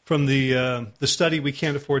from the study we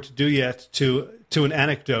can't afford to do yet to an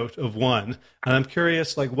anecdote of one. And I'm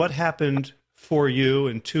curious, like, what happened for you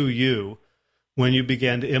and to you when you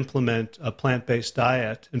began to implement a plant-based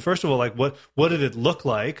diet? And first of all, like, what did it look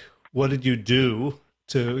like? What did you do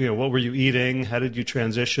to, what were you eating? How did you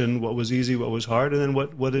transition? What was easy? What was hard? And then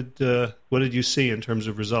what did you see in terms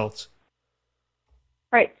of results?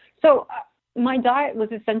 Right. So my diet was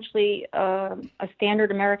essentially a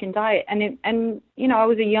standard American diet, and I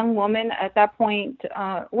was a young woman at that point.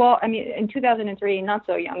 In 2003, not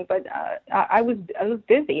so young, but I was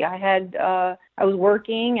busy. I was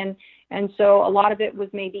working, and so a lot of it was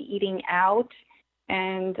maybe eating out,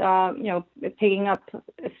 and picking up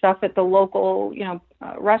stuff at the local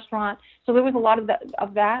restaurant. So there was a lot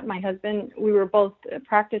of that. My husband, we were both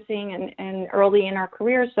practicing and early in our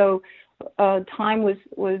career, so time was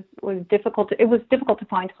difficult. It was difficult to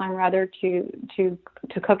find time, rather, to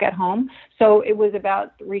cook at home. So it was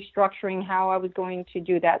about restructuring how I was going to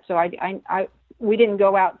do that. So we didn't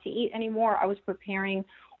go out to eat anymore. I was preparing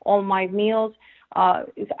all my meals. I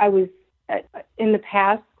was in the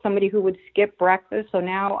past somebody who would skip breakfast. So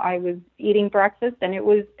now I was eating breakfast, and it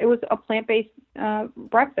was a plant-based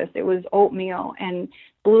breakfast. It was oatmeal and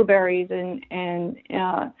blueberries, and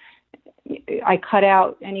I cut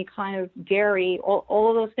out any kind of dairy. All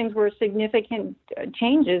of those things were significant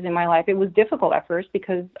changes in my life. It was difficult at first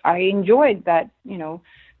because I enjoyed that,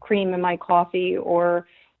 cream in my coffee or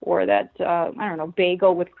that,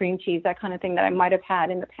 bagel with cream cheese, that kind of thing that I might have had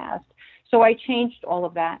in the past. So I changed all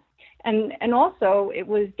of that. And also it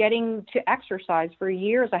was getting to exercise. For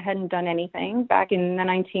years I hadn't done anything. Back in the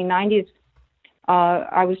 1990s,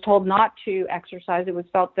 I was told not to exercise. It was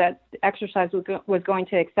felt that exercise was going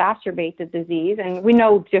to exacerbate the disease. And we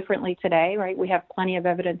know differently today, right? We have plenty of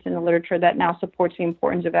evidence in the literature that now supports the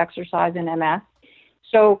importance of exercise in MS.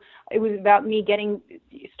 So it was about me getting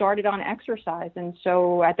started on exercise. And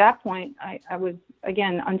so at that point, I was,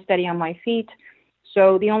 again, unsteady on my feet.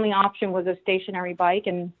 So the only option was a stationary bike.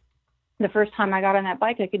 And the first time I got on that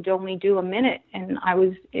bike, I could only do a minute, and I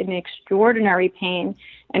was in extraordinary pain.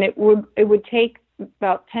 And it would take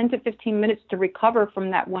about 10 to 15 minutes to recover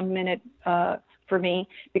from that 1 minute for me,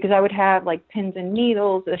 because I would have like pins and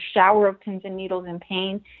needles, a shower of pins and needles and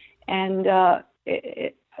pain. And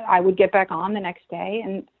I would get back on the next day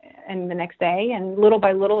and the next day. And little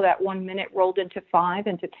by little, that 1 minute rolled into 5,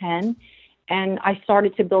 into 10. And I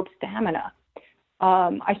started to build stamina.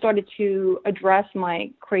 I started to address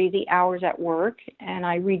my crazy hours at work, and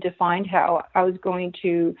I redefined how I was going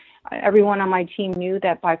to, everyone on my team knew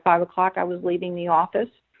that by 5 o'clock I was leaving the office,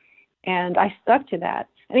 and I stuck to that.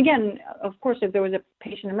 And again, of course, if there was a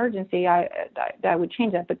patient emergency, that would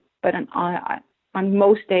change that. But on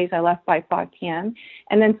most days, I left by 5 p.m.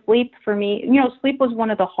 And then sleep for me, sleep was one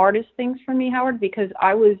of the hardest things for me, Howard, because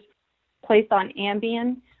I was placed on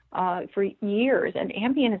Ambien for years, and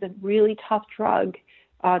Ambien is a really tough drug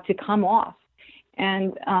to come off.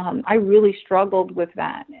 And I really struggled with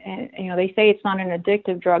that. And, they say it's not an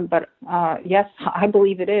addictive drug, but yes, I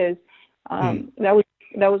believe it is.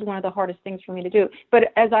 That was one of the hardest things for me to do.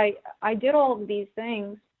 But as I did all of these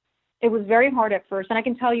things, it was very hard at first. And I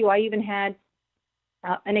can tell you, I even had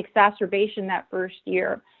an exacerbation that first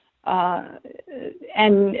year.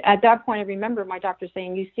 And at that point, I remember my doctor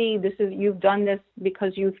saying, "You see, you've done this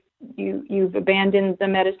because you've abandoned the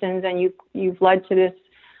medicines, and you've led to this,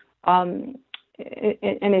 and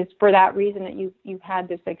it's for that reason that you've had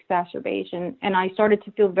this exacerbation." And I started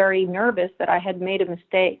to feel very nervous that I had made a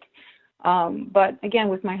mistake. But again,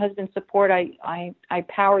 with my husband's support, I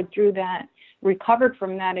powered through that, recovered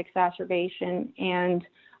from that exacerbation, and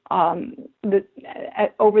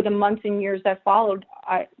over the months and years that followed,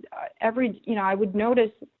 I would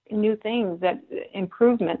notice new things, that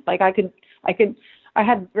improvements. Like I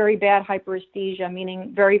had very bad hyperesthesia,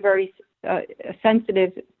 meaning very, very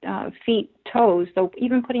sensitive feet, toes. So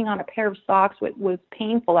even putting on a pair of socks was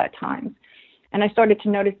painful at times. And I started to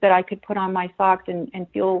notice that I could put on my socks and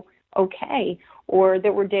feel okay. Or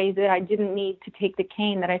there were days that I didn't need to take the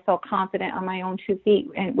cane, that I felt confident on my own 2 feet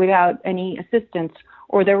and without any assistance.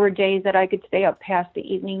 Or there were days that I could stay up past the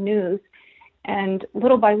evening news. And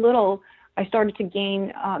little by little, I started to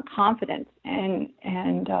gain confidence, and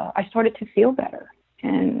I started to feel better.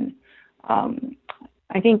 And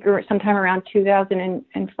I think sometime around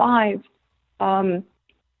 2005,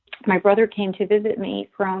 my brother came to visit me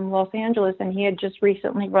from Los Angeles, and he had just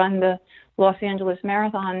recently run the Los Angeles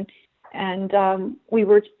Marathon. And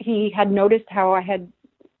he had noticed how I had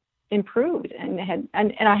improved, and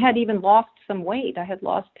I had even lost some weight. I had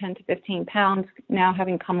lost 10 to 15 pounds now,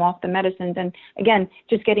 having come off the medicines, and again,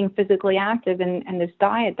 just getting physically active and this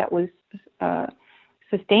diet that was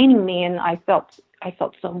sustaining me, and I felt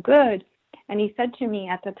so good. And he said to me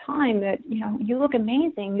at the time that, "You look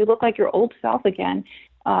amazing. You look like your old self again.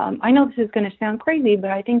 I know this is going to sound crazy,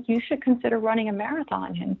 but I think you should consider running a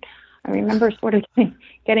marathon." And I remember sort of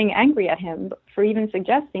getting angry at him for even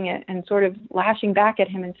suggesting it, and sort of lashing back at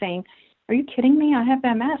him and saying, "Are you kidding me? I have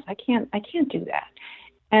MS. I can't do that."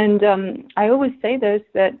 And I always say this,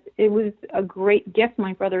 that it was a great gift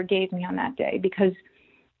my brother gave me on that day, because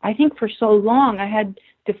I think for so long I had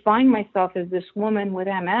defined myself as this woman with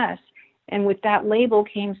MS, and with that label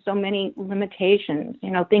came so many limitations,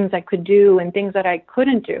 things I could do and things that I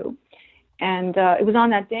couldn't do. And it was on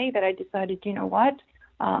that day that I decided, you know what?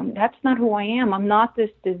 That's not who I am. I'm not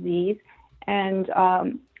this disease, and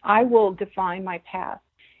I will define my path.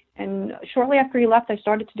 And shortly after he left, I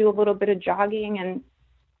started to do a little bit of jogging, and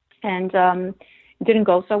it didn't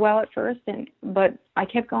go so well at first, but I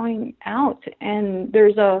kept going out. And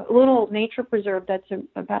there's a little nature preserve that's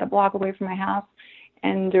about a block away from my house,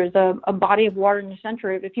 and there's a body of water in the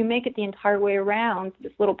center. If you make it the entire way around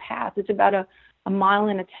this little path, it's about a mile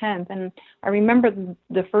and a tenth. And I remember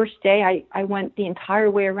the first day I went the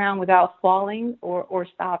entire way around without falling or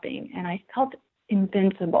stopping, and I felt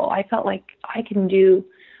invincible. I felt like I can do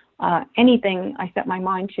anything I set my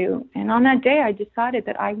mind to. And on that day, I decided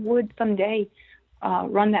that I would someday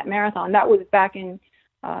run that marathon. That was back in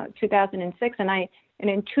 2006, and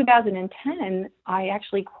in 2010, I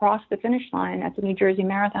actually crossed the finish line at the New Jersey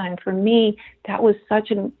Marathon. And for me, that was such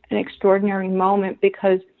an extraordinary moment,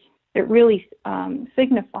 because it really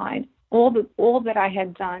signified all that I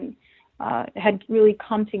had done had really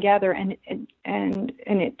come together, and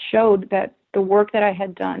it showed that the work that I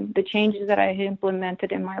had done, the changes that I had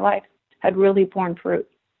implemented in my life, had really borne fruit.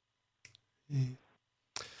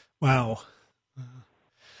 Wow.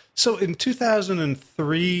 So in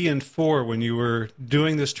 2003 and 4, when you were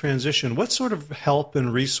doing this transition, what sort of help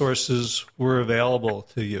and resources were available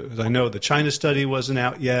to you? Because I know the China study wasn't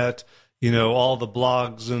out yet. All the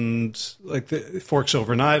blogs and like the Forks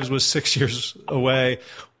Over Knives was 6 years away.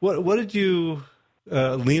 What did you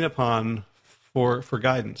lean upon for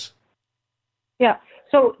guidance? Yeah.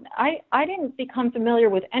 So I didn't become familiar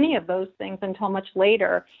with any of those things until much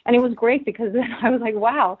later. And it was great, because then I was like,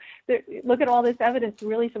 wow, look at all this evidence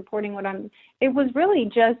really supporting it was really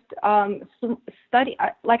just study.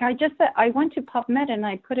 Like I just said, I went to PubMed and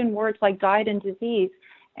I put in words like diet and disease,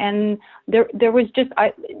 And there was just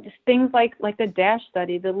things like the DASH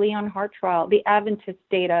study, the Leon Heart trial, the Adventist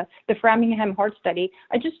data, the Framingham Heart study.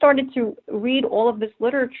 I just started to read all of this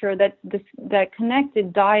literature that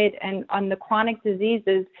connected diet and on the chronic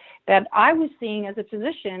diseases that I was seeing as a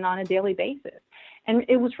physician on a daily basis. And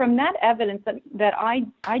it was from that evidence that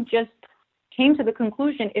I just came to the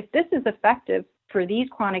conclusion, if this is effective for these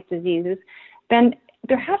chronic diseases, then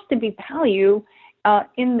there has to be value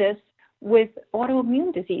in this with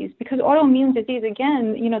autoimmune disease, because autoimmune disease,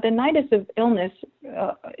 again, the nidus of illness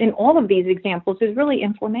in all of these examples is really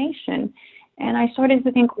inflammation. And I started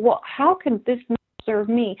to think, well, how could this serve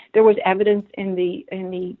me? There was evidence in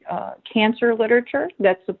the cancer literature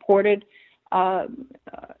that supported, diet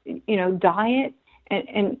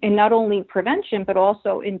and not only prevention, but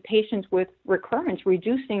also in patients with recurrence,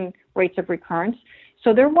 reducing rates of recurrence.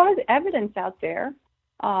 So there was evidence out there.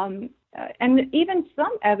 And even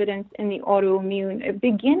some evidence in the autoimmune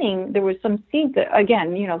beginning. There was some seeds that,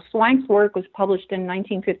 again, Swank's work was published in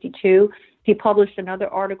 1952. He published another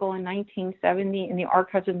article in 1970 in the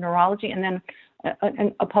Archives of Neurology, and then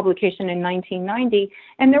a publication in 1990.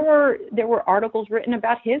 And there were articles written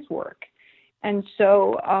about his work. And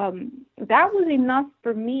so that was enough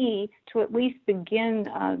for me to at least begin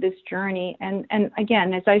this journey. And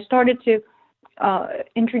again, as I started to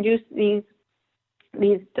introduce these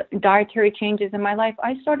dietary changes in my life,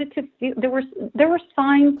 I started to feel there were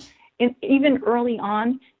signs even early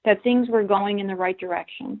on that things were going in the right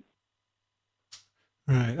direction.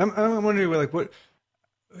 Right. I'm wondering, what,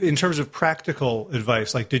 in terms of practical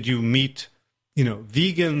advice, did you meet,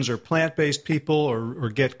 vegans or plant-based people or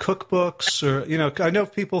get cookbooks or, I know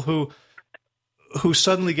people who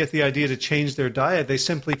suddenly get the idea to change their diet. They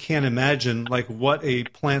simply can't imagine what a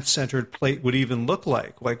plant-centered plate would even look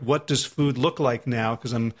like. What does food look like now?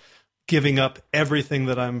 Because I'm giving up everything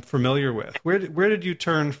that I'm familiar with. Where did you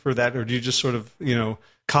turn for that, or do you just sort of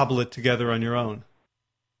cobble it together on your own?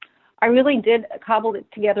 I really did cobble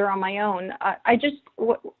it together on my own.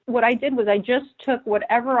 What I did was I just took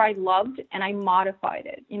whatever I loved and I modified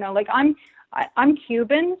it. I'm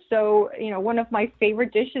Cuban, so one of my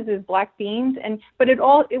favorite dishes is black beans, but it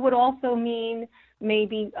would also mean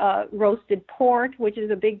maybe roasted pork, which is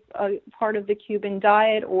a big part of the Cuban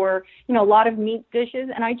diet, or a lot of meat dishes,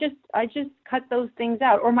 and I just cut those things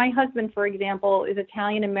out. Or my husband, for example, is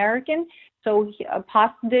Italian American, so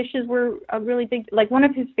pasta dishes were a really big. One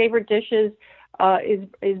of his favorite dishes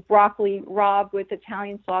is broccoli rabe with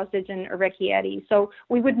Italian sausage and orecchiette. So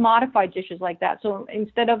we would modify dishes like that. So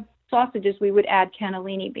instead of sausages, we would add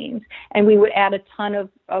cannellini beans, and we would add a ton of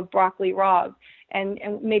broccoli rabe and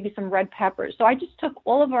maybe some red peppers. So I just took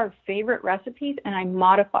all of our favorite recipes and I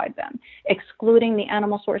modified them, excluding the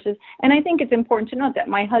animal sources. And I think it's important to note that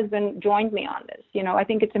my husband joined me on this. I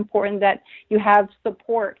think it's important that you have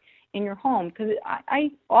support in your home, because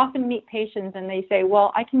I often meet patients and they say,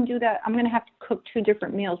 well, I can do that. I'm going to have to cook 2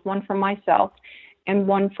 different meals, one for myself and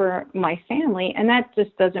one for my family, and that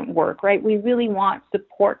just doesn't work, right? We really want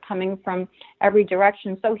support coming from every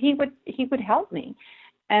direction. So he would help me,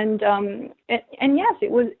 and yes,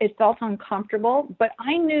 it felt uncomfortable, but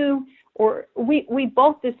I knew, or we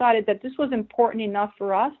both decided that this was important enough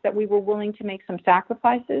for us that we were willing to make some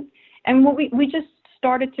sacrifices, and we just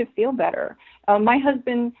started to feel better. My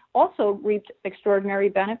husband also reaped extraordinary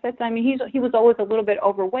benefits. I mean, he was always a little bit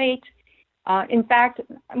overweight. In fact,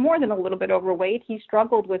 more than a little bit overweight. He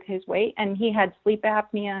struggled with his weight, and he had sleep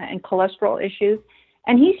apnea and cholesterol issues.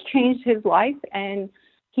 And he's changed his life, and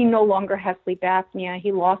he no longer has sleep apnea.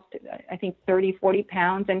 He lost, I think, 30, 40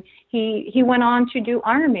 pounds, and he went on to do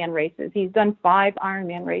Ironman races. He's done 5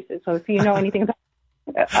 Ironman races. So if you know anything about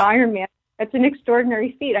Ironman, it's an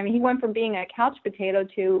extraordinary feat. I mean, he went from being a couch potato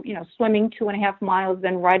to, swimming 2.5 miles,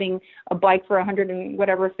 then riding a bike for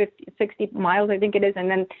 60 miles, I think it is, and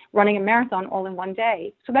then running a marathon all in one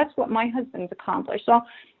day. So that's what my husband's accomplished. So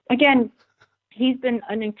again, he's been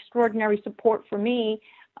an extraordinary support for me,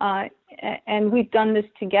 and we've done this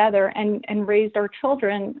together and raised our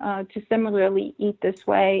children to similarly eat this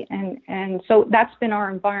way. And so that's been our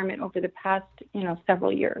environment over the past,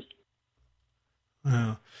 several years.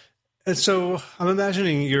 Wow. And so I'm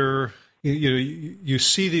imagining you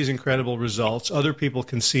see these incredible results. Other people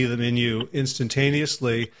can see them in you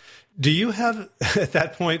instantaneously. Do you have, at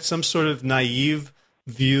that point, some sort of naive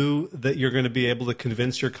view that you're going to be able to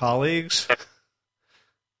convince your colleagues?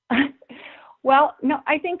 Well, no,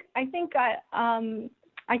 I think I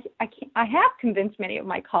have convinced many of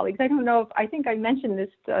my colleagues. I don't know if I think I mentioned this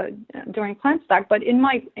during Plant Stock, but in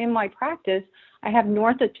my practice, I have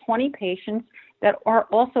north of 20 patients that are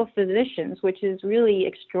also physicians, which is really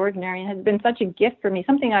extraordinary and has been such a gift for me,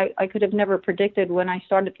 something I could have never predicted when I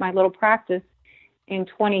started my little practice in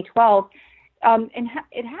 2012.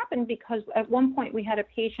 It happened because at one point we had a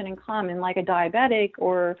patient in common, like a diabetic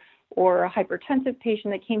or a hypertensive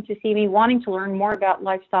patient that came to see me wanting to learn more about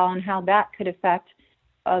lifestyle and how that could affect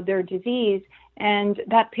their disease. And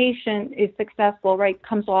that patient is successful, right,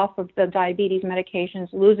 comes off of the diabetes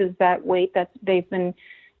medications, loses that weight that they've been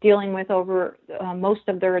dealing with over most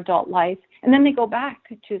of their adult life. And then they go back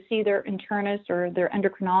to see their internist or their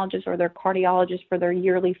endocrinologist or their cardiologist for their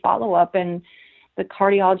yearly follow-up. And the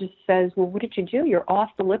cardiologist says, well, what did you do? You're off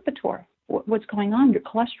the Lipitor. What's going on? Your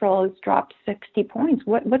cholesterol has dropped 60 points.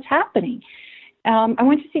 What's happening? I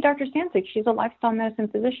went to see Dr. Stancic. She's a lifestyle medicine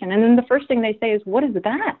physician. And then the first thing they say is, what is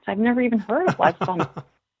that? I've never even heard of lifestyle medicine.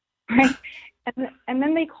 Right? And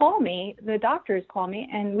then they call me, the doctors call me,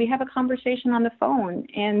 and we have a conversation on the phone.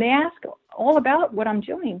 And they ask all about what I'm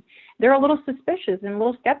doing. They're a little suspicious and a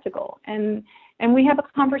little skeptical. And we have a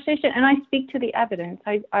conversation, and I speak to the evidence.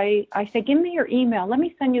 I say, give me your email. Let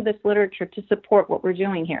me send you this literature to support what we're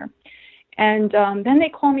doing here. And then they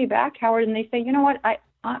call me back, Howard, and they say, you know what,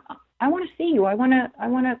 I want to see you. I want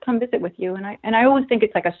to come visit with you. And I always think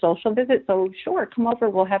it's like a social visit. So sure, come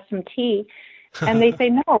over. We'll have some tea. And they say,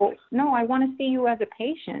 no, I want to see you as a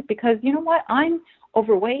patient because you know what? I'm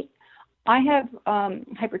overweight. I have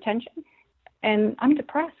hypertension, and I'm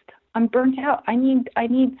depressed. I'm burnt out. I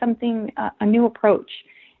need something, a new approach.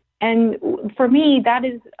 And for me, that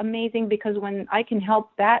is amazing because when I can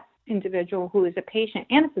help that individual who is a patient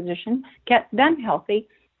and a physician get them healthy,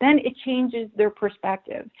 then it changes their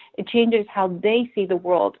perspective. It changes how they see the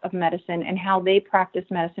world of medicine and how they practice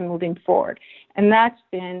medicine moving forward. And that's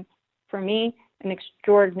been, for me, an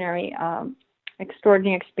extraordinary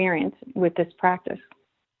experience with this practice.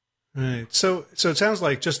 Right. So it sounds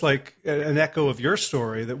like just like an echo of your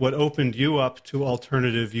story that what opened you up to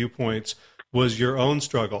alternative viewpoints was your own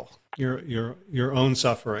struggle, your own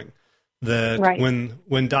suffering. That right.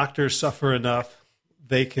 when doctors suffer enough,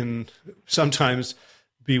 they can sometimes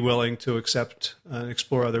be willing to accept and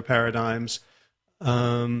explore other paradigms.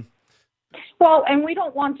 Well, and we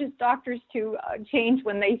don't want just doctors to change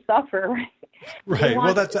when they suffer, right? Right.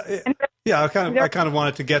 Well, that's yeah. I kind of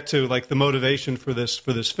wanted to get to like the motivation for this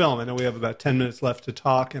film. I know we have about 10 minutes left to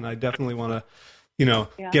talk, and I definitely want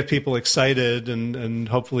to, get people excited and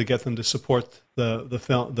hopefully get them to support the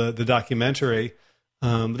film, the documentary.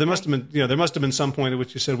 There must have been some point at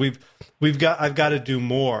which you said I've got to do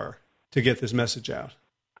more to get this message out.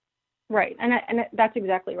 Right, and that's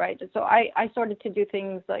exactly right. So I started to do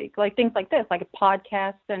things like things like this, like a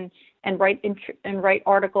podcast and write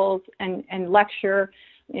articles and lecture,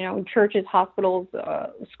 in churches, hospitals,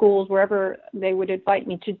 schools, wherever they would invite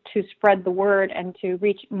me to spread the word and to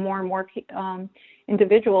reach more and more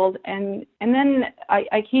individuals. And then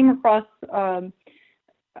I came across.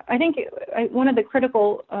 I think one of the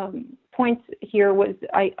critical points here was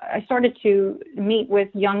I started to meet with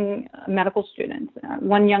young medical students.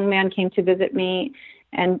 One young man came to visit me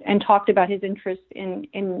and talked about his interest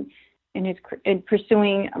in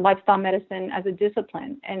pursuing lifestyle medicine as a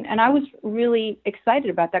discipline. And I was really excited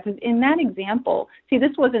about that because in that example, see,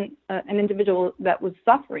 this wasn't an individual that was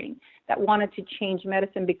suffering, that wanted to change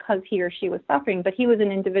medicine because he or she was suffering, but he was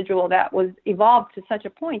an individual that was evolved to such a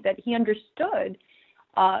point that he understood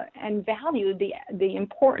and valued the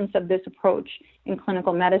importance of this approach in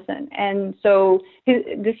clinical medicine. And so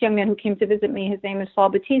this young man who came to visit me, his name is Saul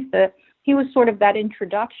Batista, he was sort of that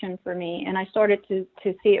introduction for me. And I started to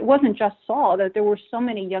see it wasn't just Saul, that there were so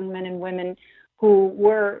many young men and women who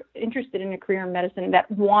were interested in a career in medicine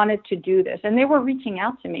that wanted to do this. And they were reaching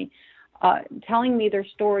out to me, telling me their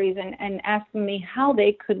stories and asking me how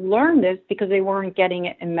they could learn this because they weren't getting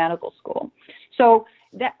it in medical school. So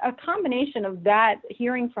that a combination of that,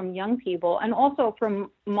 hearing from young people and also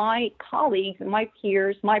from my colleagues, my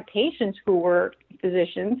peers, my patients who were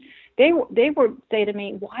physicians, they would say to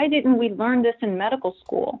me, why didn't we learn this in medical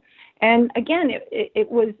school? And again,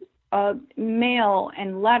 it was mail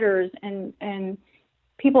and letters and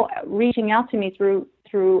people reaching out to me through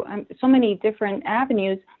so many different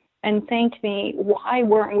avenues and saying to me, why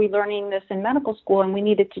weren't we learning this in medical school? And we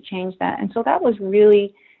needed to change that. And so that was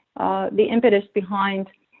really the impetus behind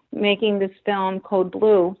making this film, Code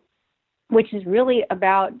Blue, which is really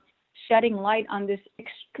about shedding light on this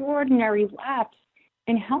extraordinary lapse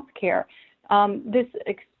in healthcare, this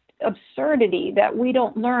absurdity that we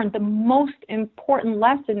don't learn, the most important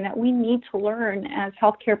lesson that we need to learn as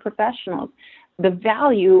healthcare professionals, the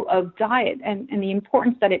value of diet and the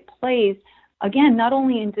importance that it plays again, not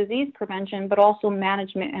only in disease prevention, but also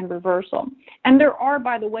management and reversal. And there are,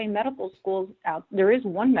 by the way, medical schools out. There is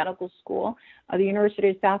one medical school, the University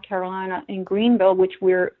of South Carolina in Greenville, which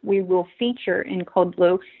we will feature in Code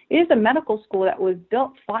Blue. It is a medical school that was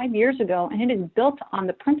built 5 years ago, and it is built on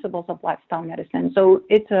the principles of lifestyle medicine. So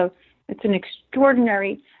it's an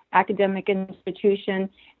extraordinary academic institution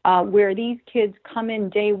where these kids come in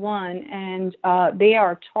day one, and they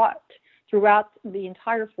are taught throughout the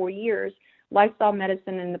entire 4 years. Lifestyle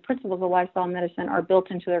medicine and the principles of lifestyle medicine are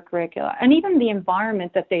built into their curricula. And even the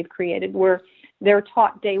environment that they've created, where they're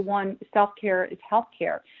taught day one, self-care is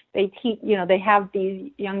healthcare. They teach, they have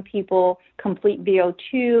these young people complete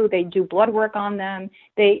VO2, they do blood work on them,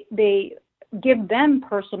 they give them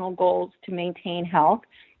personal goals to maintain health.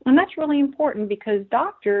 And that's really important because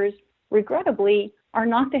doctors, regrettably, are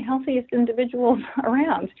not the healthiest individuals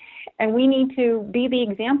around. And we need to be the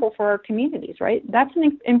example for our communities, right? That's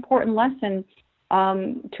an important lesson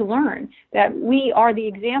to learn, that we are the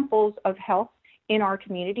examples of health in our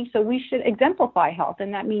community. So we should exemplify health.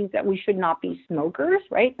 And that means that we should not be smokers,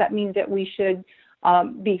 right? That means that we should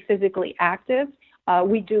be physically active.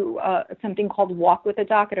 We do something called Walk with a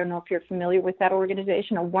Doc. I don't know if you're familiar with that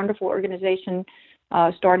organization, a wonderful organization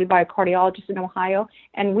started by a cardiologist in Ohio.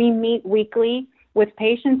 And we meet weekly with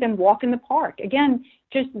patients and walk in the park. Again,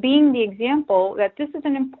 just being the example that this is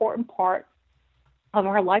an important part of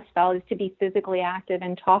our lifestyle, is to be physically active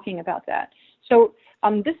and talking about that. So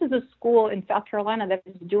this is a school in South Carolina that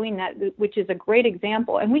is doing that, which is a great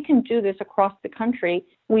example. And we can do this across the country.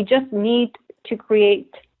 We just need to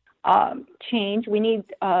create change. We need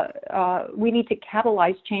to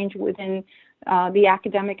catalyze change within the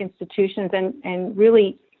academic institutions and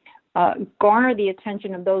really garner the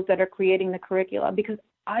attention of those that are creating the curricula, because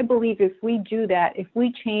I believe if we do that, if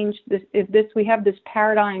we change this, we have this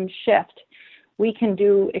paradigm shift, we can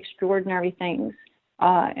do extraordinary things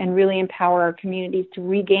and really empower our communities to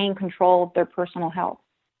regain control of their personal health.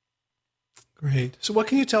 Great. So what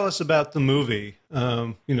can you tell us about the movie?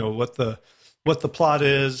 What the plot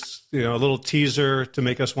is, a little teaser to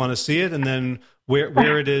make us want to see it, and then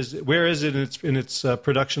where it is in its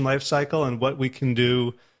production life cycle, and what we can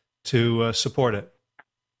do to support it.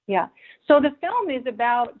 Yeah. So the film is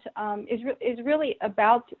about is really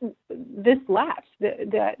about this lapse.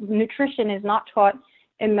 That nutrition is not taught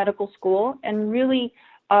in medical school, and really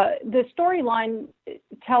the storyline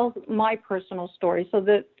tells my personal story. So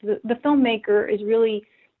the filmmaker is really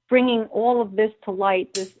bringing all of this to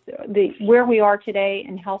light, where we are today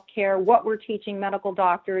in healthcare, what we're teaching medical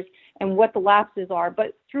doctors, and what the lapses are.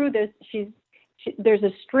 But through this, there's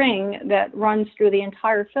a string that runs through the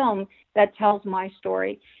entire film that tells my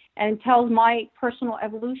story and tells my personal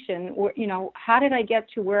evolution. How did I get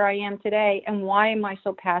to where I am today, and why am I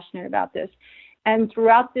so passionate about this? And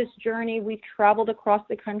throughout this journey, we've traveled across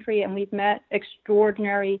the country, and we've met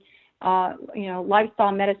extraordinary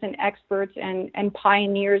lifestyle medicine experts and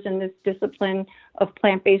pioneers in this discipline of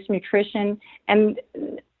plant-based nutrition. And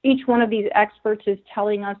each one of these experts is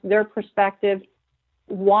telling us their perspective,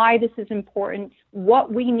 why this is important,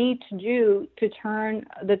 what we need to do to turn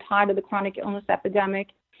the tide of the chronic illness epidemic.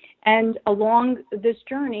 And along this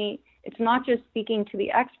journey, it's not just speaking to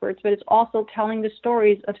the experts, but it's also telling the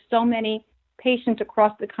stories of so many patients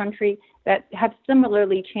across the country that have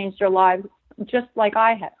similarly changed their lives, just like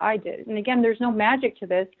I did. And again, there's no magic to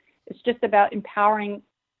this. It's just about empowering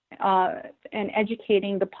and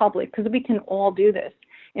educating the public, because we can all do this.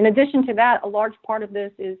 In addition to that, a large part of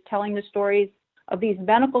this is telling the stories of these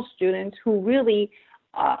medical students who really,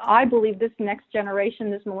 I believe this next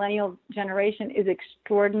generation, this millennial generation, is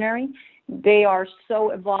extraordinary. They are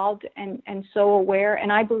so evolved and so aware.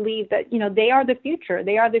 And I believe that, they are the future.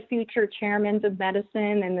 They are the future chairmen of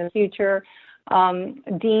medicine and the future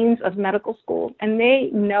deans of medical schools. And they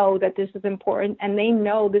know that this is important, and they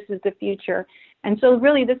know this is the future. And so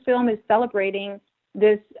really this film is celebrating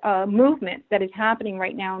this movement that is happening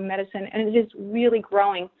right now in medicine, and it is really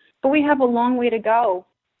growing. But we have a long way to go.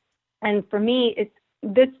 And for me,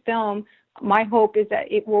 this film, my hope is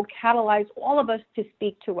that it will catalyze all of us to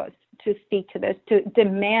speak to this, to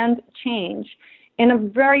demand change in a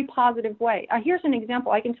very positive way. Here's an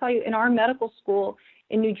example. I can tell you, in our medical school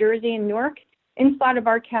in New Jersey and Newark, inside of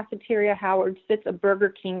our cafeteria, Howard, sits a Burger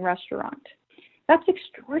King restaurant. That's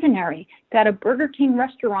extraordinary that a Burger King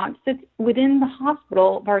restaurant sits within the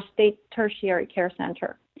hospital of our state tertiary care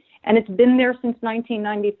center. And it's been there since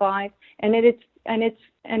 1995, and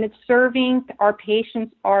it's serving our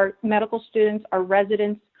patients, our medical students, our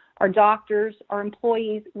residents, our doctors, our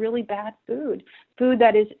employees really bad food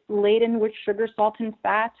that is laden with sugar, salt, and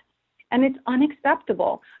fat, and it's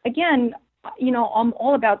unacceptable. Again, I'm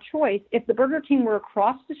all about choice. If the Burger King were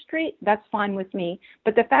across the street, that's fine with me.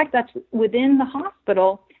 But the fact that's within the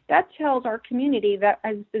hospital, that tells our community that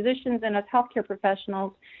as physicians and as healthcare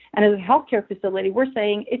professionals and as a healthcare facility, we're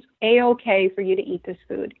saying it's A-okay for you to eat this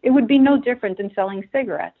food. It would be no different than selling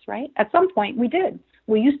cigarettes, right? At some point, we did.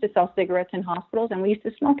 We used to sell cigarettes in hospitals and we used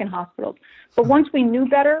to smoke in hospitals. But once we knew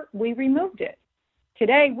better, we removed it.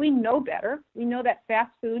 Today, we know better. We know that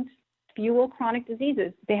fast foods fuel chronic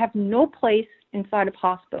diseases. They have no place inside of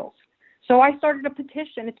hospitals. So I started a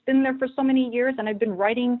petition. It's been there for so many years, and I've been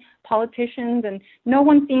writing politicians, and no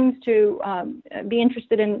one seems to be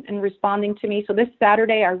interested in responding to me. So this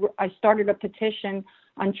Saturday, I started a petition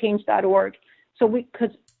on change.org. So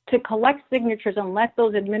to collect signatures and let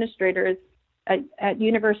those administrators at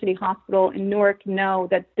University Hospital in Newark know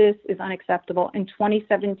that this is unacceptable. In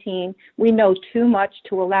 2017, we know too much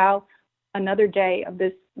to allow another day of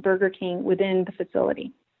this Burger King within the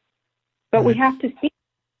facility. But we have to speak.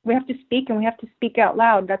 We have to speak, and we have to speak out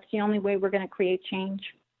loud. That's the only way we're going to create change.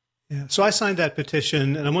 Yeah. So I signed that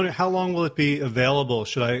petition, and I'm wondering how long will it be available?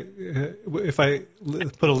 Should I, if I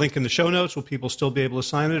put a link in the show notes, will people still be able to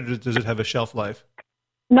sign it, or does it have a shelf life?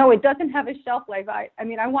 No, it doesn't have a shelf life. I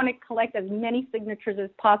want to collect as many signatures as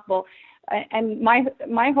possible. And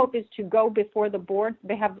my hope is to go before the board.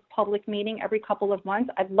 They have a public meeting every couple of months.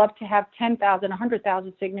 I'd love to have 10,000,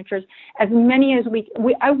 100,000 signatures, as many as we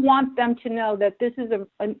I want them to know that this is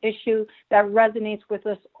an issue that resonates with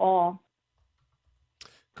us all.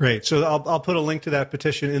 Great. So I'll put a link to that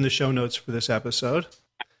petition in the show notes for this episode.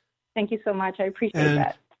 Thank you so much. I appreciate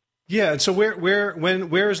that. Yeah. So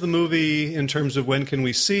where is the movie in terms of when can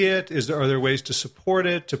we see it? Are there ways to support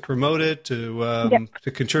it, to promote it, to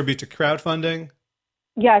contribute to crowdfunding?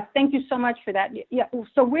 Yes. Thank you so much for that. Yeah.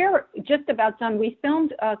 So we're just about done. We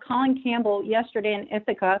filmed Colin Campbell yesterday in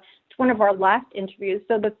Ithaca. It's one of our last interviews.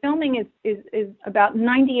 So the filming is about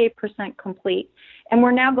 98% complete, and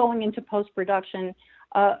we're now going into post-production.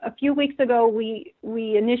 A few weeks ago, we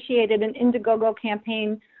initiated an Indiegogo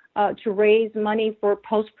campaign to raise money for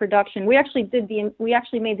post-production. We actually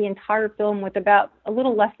made the entire film with about a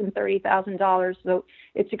little less than $30,000. So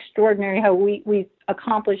it's extraordinary how we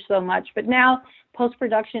accomplished so much. But now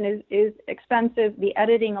post-production is expensive. The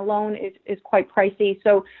editing alone is quite pricey.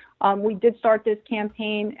 So we did start this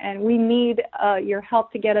campaign, and we need your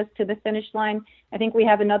help to get us to the finish line. I think we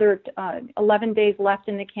have another 11 days left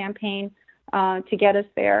in the campaign to get us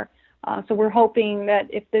there. So we're hoping that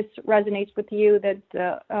if this resonates with you,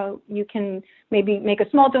 that you can maybe make a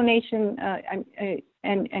small donation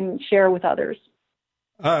and share with others.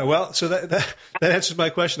 Well, so that answers my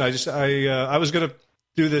question. I was going to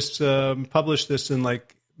do this, publish this in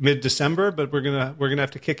like mid-December, but we're gonna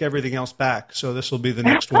have to kick everything else back. So this will be the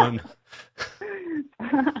next one.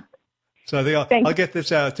 So I think I'll get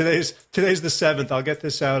this out. Today's the 7th. I'll get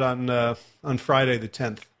this out on Friday the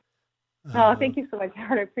 10th. Oh, thank you so much,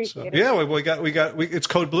 Howard. I appreciate it. Yeah, we got. It's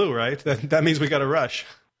code blue, right? That means we got to rush.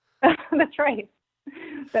 That's right.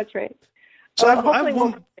 That's right. So I've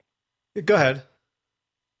one. Go ahead.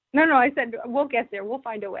 No, I said we'll get there. We'll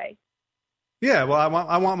find a way. Yeah, well,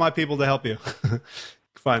 I want my people to help you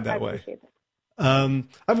find that way. I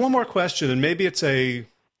have one more question, and maybe it's a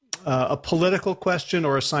political question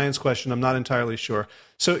or a science question. I'm not entirely sure.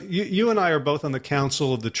 So you and I are both on the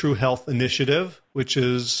council of the True Health Initiative, which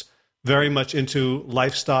is very much into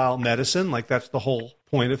lifestyle medicine. Like that's the whole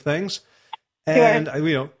point of things. And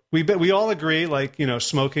we all agree, like,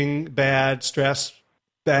 smoking bad, stress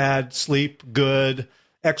bad, sleep good,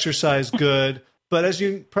 exercise good. But as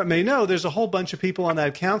you may know, there's a whole bunch of people on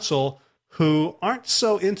that council who aren't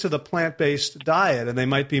so into the plant-based diet, and they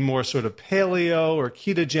might be more sort of paleo or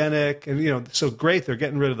ketogenic, and so great, they're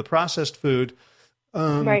getting rid of the processed food.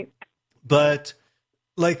 Right. But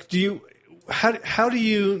like, how do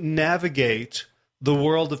you navigate the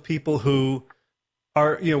world of people who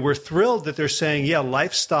are, we're thrilled that they're saying, yeah,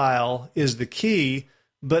 lifestyle is the key,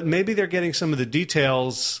 but maybe they're getting some of the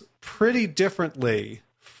details pretty differently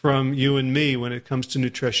from you and me when it comes to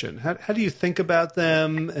nutrition? How do you think about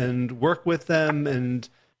them and work with them and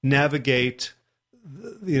navigate,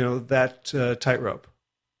 that tightrope?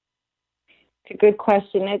 It's a good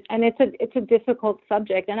question, and it's a difficult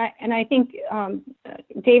subject. And I think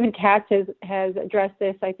David Katz has addressed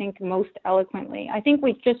this, I think, most eloquently. I think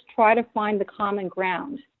we just try to find the common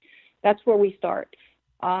ground. That's where we start.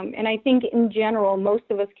 And I think in general, most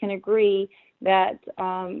of us can agree that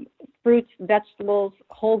fruits, vegetables,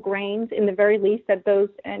 whole grains, in the very least, that those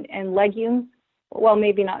and legumes. Well,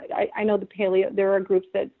 maybe not. I know the paleo. There are groups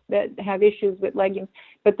that have issues with legumes,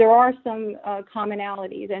 but there are some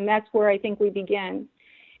commonalities, and that's where I think we begin.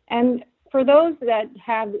 And for those that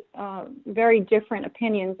have very different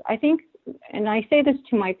opinions, I think, and I say this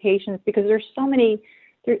to my patients because there's so many.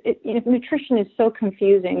 Nutrition is so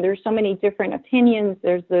confusing. There's so many different opinions.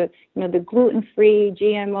 There's the gluten-free,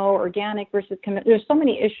 GMO, organic versus there's so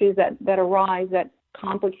many issues that arise that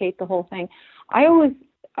complicate the whole thing. I always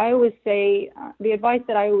say the advice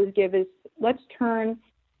that I always give is let's turn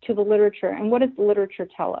to the literature. And what does the literature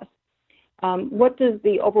tell us? What does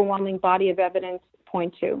the overwhelming body of evidence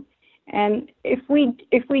point to? And if we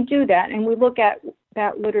do that and we look at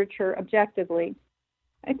that literature objectively,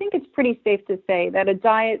 I think it's pretty safe to say that a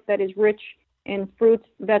diet that is rich in fruits,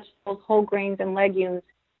 vegetables, whole grains, and legumes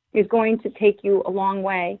is going to take you a long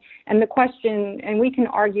way. And the question, and we can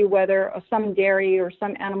argue whether some dairy or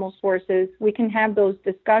some animal sources, we can have those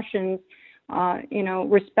discussions,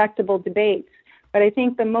 respectable debates. But I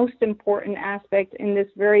think the most important aspect in this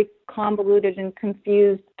very convoluted and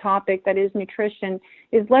confused topic that is nutrition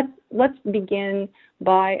is let's begin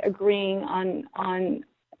by agreeing on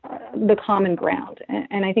the common ground.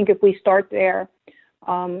 And I think if we start there,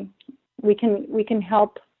 we can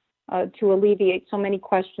help to alleviate so many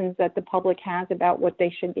questions that the public has about what they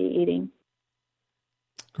should be eating.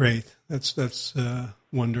 Great. That's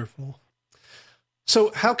wonderful.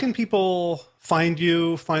 So how can people find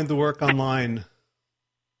you, find the work online?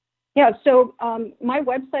 Yeah, so my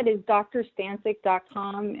website is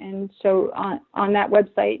drstancic.com, and so on that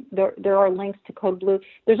website there are links to Code Blue.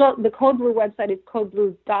 The Code Blue website is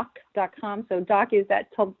codebluedoc.com. So doc is that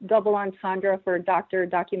double entendre for doctor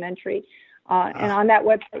documentary, and on that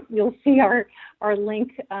website you'll see our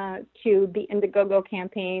link to the Indiegogo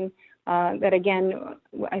campaign that again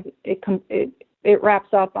it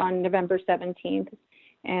wraps up on November 17th,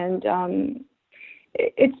 and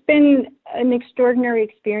it's been an extraordinary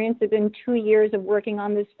experience. It's been 2 years of working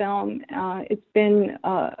on this film. It's been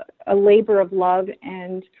a labor of love,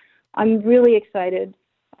 and I'm really excited.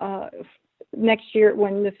 Next year,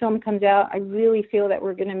 when the film comes out, I really feel that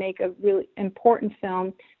we're going to make a really important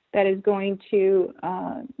film that is going to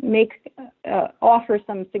offer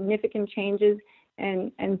some significant changes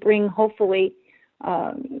and bring hopefully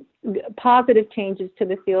positive changes to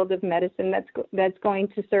the field of medicine that's going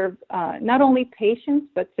to serve not only patients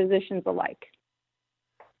but physicians alike.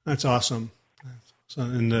 That's awesome. So,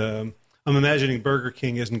 and I'm imagining Burger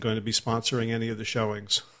King isn't going to be sponsoring any of the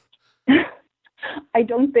showings. I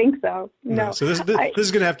don't think so. No. So this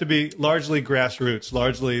is going to have to be largely grassroots,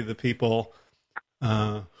 largely the people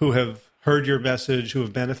who have heard your message, who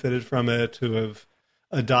have benefited from it, who have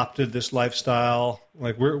adopted this lifestyle.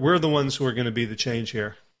 Like we're the ones who are going to be the change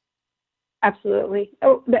here. Absolutely.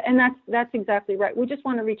 Oh, and that's exactly right. We just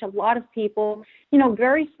want to reach a lot of people.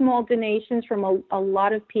 Very small donations from a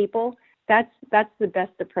lot of people. That's the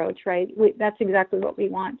best approach, right? That's exactly what we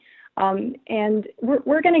want. And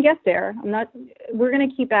we're going to get there. We're going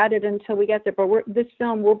to keep at it until we get there. But this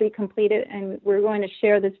film will be completed, and we're going to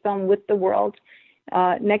share this film with the world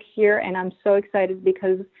next year. And I'm so excited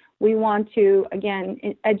because we want to, again,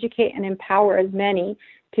 educate and empower as many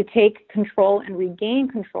to take control and regain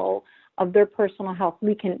control of their personal health.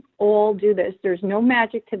 We can all do this. There's no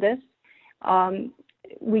magic to this.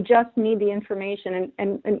 We just need the information.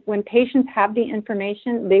 And when patients have the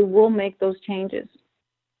information, they will make those changes.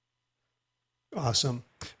 Awesome.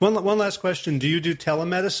 One last question. Do you do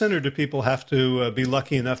telemedicine, or do people have to be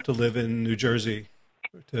lucky enough to live in New Jersey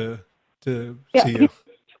to see you?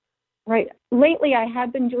 Right. Lately, I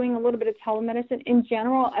have been doing a little bit of telemedicine. In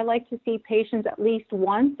general, I like to see patients at least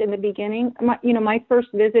once in the beginning. My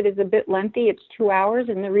first visit is a bit lengthy. It's 2 hours,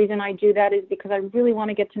 and the reason I do that is because I really want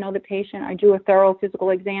to get to know the patient. I do a thorough physical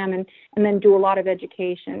exam and then do a lot of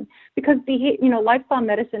education because lifestyle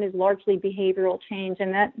medicine is largely behavioral change,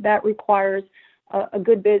 and that requires a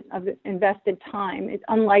good bit of invested time. It's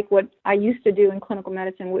unlike what I used to do in clinical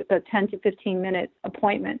medicine with a 10 to 15 minute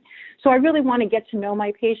appointment. So I really want to get to know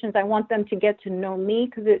my patients. I want them to get to know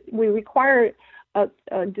me because we require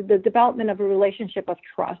the development of a relationship of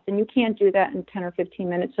trust, and you can't do that in 10 or 15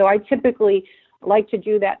 minutes. So I typically like to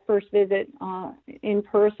do that first visit in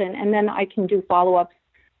person, and then I can do follow-ups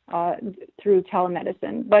through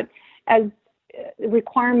telemedicine. But as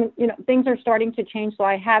requirement, things are starting to change. So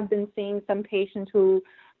I have been seeing some patients who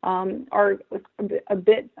are a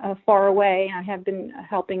bit far away. I have been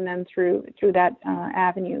helping them through that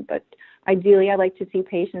avenue. But ideally, I like to see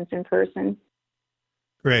patients in person.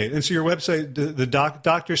 Great. And so your website, the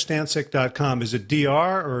drstancic.com, is it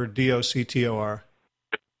DR or DOCTOR?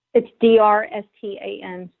 It's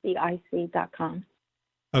drstancic.com.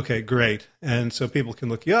 Okay, great. And so people can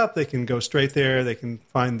look you up. They can go straight there. They can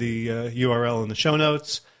find the URL in the show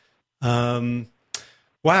notes.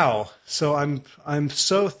 Wow. So I'm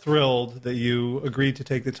so thrilled that you agreed to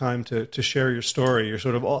take the time to share your story. You're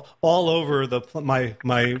sort of all over my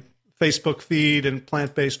Facebook feed and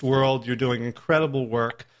plant-based world. You're doing incredible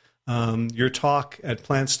work. Your talk at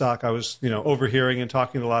Plant Stock, I was overhearing and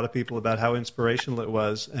talking to a lot of people about how inspirational it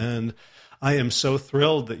was, and I am so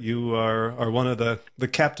thrilled that you are one of the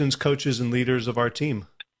captains, coaches, and leaders of our team.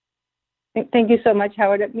 Thank you so much,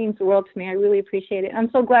 Howard. It means the world to me. I really appreciate it. I'm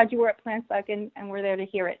so glad you were at Plant Stock and we're there to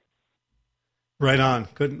hear it. Right on.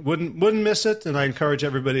 Wouldn't miss it. And I encourage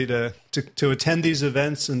everybody to attend these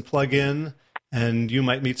events and plug in. And you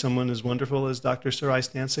might meet someone as wonderful as Dr. Saray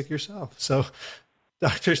Stancic yourself. So,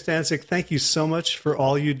 Dr. Stancic, thank you so much for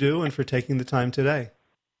all you do and for taking the time today.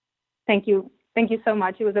 Thank you. Thank you so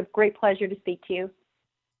much. It was a great pleasure to speak to you.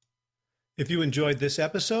 If you enjoyed this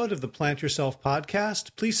episode of the Plant Yourself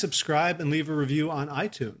podcast, please subscribe and leave a review on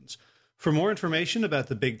iTunes. For more information about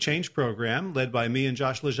the Big Change Program, led by me and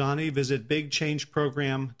Josh Lajani, visit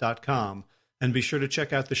bigchangeprogram.com. And be sure to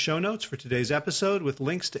check out the show notes for today's episode with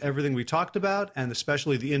links to everything we talked about, and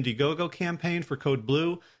especially the Indiegogo campaign for Code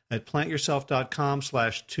Blue at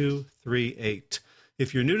plantyourself.com/238.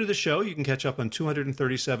 If you're new to the show, you can catch up on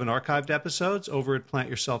 237 archived episodes over at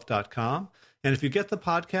plantyourself.com. And if you get the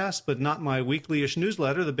podcast, but not my weekly-ish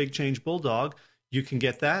newsletter, The Big Change Bulldog, you can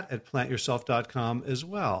get that at plantyourself.com as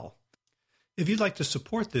well. If you'd like to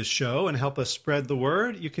support this show and help us spread the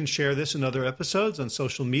word, you can share this and other episodes on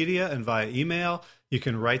social media and via email. You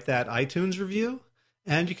can write that iTunes review,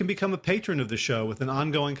 and you can become a patron of the show with an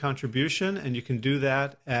ongoing contribution, and you can do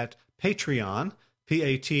that at Patreon,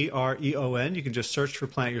 Patreon. You can just search for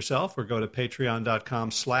Plant Yourself or go to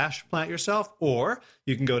patreon.com/plantyourself, or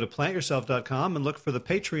you can go to plantyourself.com and look for the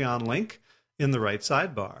Patreon link in the right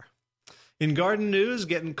sidebar. In garden news,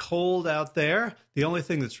 getting cold out there. The only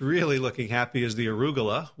thing that's really looking happy is the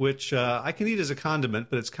arugula, which I can eat as a condiment,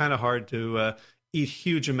 but it's kind of hard to eat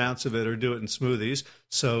huge amounts of it or do it in smoothies.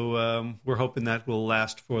 So we're hoping that will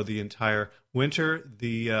last for the entire winter.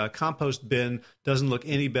 The compost bin doesn't look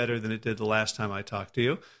any better than it did the last time I talked to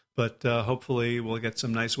you, but hopefully we'll get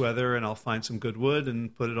some nice weather and I'll find some good wood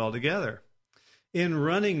and put it all together. In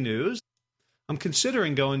running news, I'm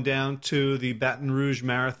considering going down to the Baton Rouge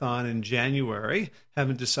Marathon in January.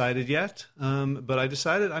 Haven't decided yet, but I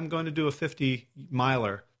decided I'm going to do a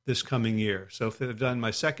 50-miler this coming year. So I've done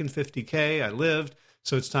my second 50K, I lived,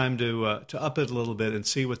 so it's time to up it a little bit and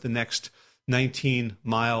see what the next 19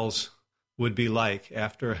 miles would be like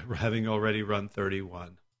after having already run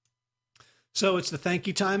 31. So it's the thank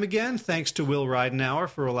you time again. Thanks to Will Ridenauer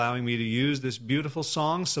for allowing me to use this beautiful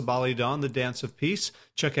song, Sabali Dawn, the Dance of Peace.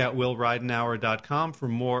 Check out willridenauer.com for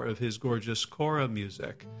more of his gorgeous Kora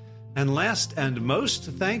music. And last and most,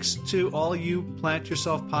 thanks to all you Plant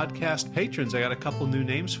Yourself podcast patrons. I got a couple new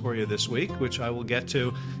names for you this week, which I will get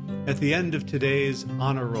to at the end of today's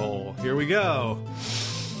honor roll. Here we go.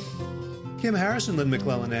 Kim Harrison, Lynn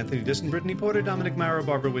McClellan, Anthony Disson, Brittany Porter, Dominic Mara,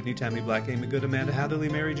 Barbara Whitney, Tammy Black, Amy Good, Amanda Hatherley,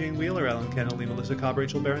 Mary Jane Wheeler, Ellen Kennelly, Melissa Cobb,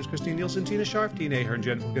 Rachel Behrens, Christine Nielsen, Tina Sharf, Dean Ahern,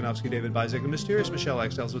 Jen Fukanovsky, David Bizek, Mysterious, Michelle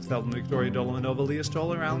X, Elsbeth Feldman, Victoria Dolomanova, Leah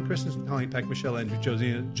Stoller, Alan Christensen, Colleen Peck, Michelle Andrew,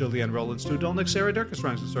 Jolene Rowland, Stu Dolnick, Sarah Durkis,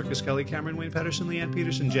 Rhymes with Circus, Kelly Cameron, Wayne Pedersen, Leanne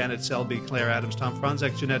Peterson, Janet Selby, Claire Adams, Tom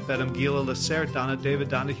Franzek, Jeanette Bedham, Gila Lacerte, Donna David,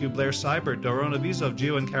 Donahue, Blair Seibert, Dorona Vizov,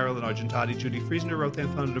 Gio and Carolyn Argentati, Judy Friesner, Rothan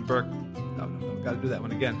Thunderberg. No, got to do that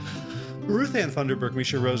one again. Ruth Ann Thunderberg,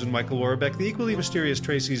 Misha Rosen, Michael Warbeck, the equally mysterious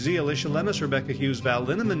Tracy Z, Alicia Lemus, Rebecca Hughes, Val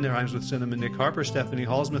Linneman, Rhymes with Cinnamon, Nick Harper, Stephanie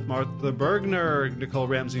Hallsmith, Martha Bergner, Nicole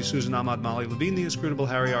Ramsey, Susan Ahmad, Molly Levine, the inscrutable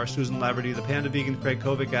Harry R., Susan Laverty, the Panda Vegan, Craig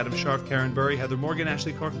Kovic, Adam Sharf, Karen Burry, Heather Morgan,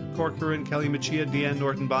 Ashley Corcoran, Kelly Machia, Deanne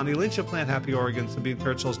Norton, Bonnie Lynch of Plant Happy Oregon, Sabine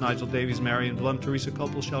Kurtzels, Nigel Davies, Marion Blum, Teresa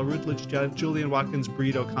Copel, Shell Rutledge, Julian Watkins,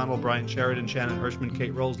 Breed O'Connell, Brian Sheridan, Shannon Hirschman,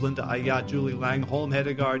 Kate Rolls, Linda Ayat, Julie Lang, Holm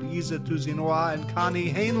Hedegaard, Isa Tuzinoa, and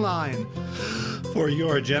Connie Hainline for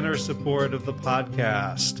your generous support of the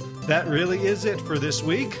podcast. That really is it for this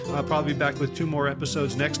week. I'll probably be back with 2 more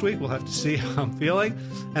episodes next week. We'll have to see how I'm feeling.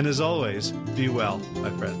 And as always, be well, my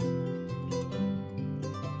friends.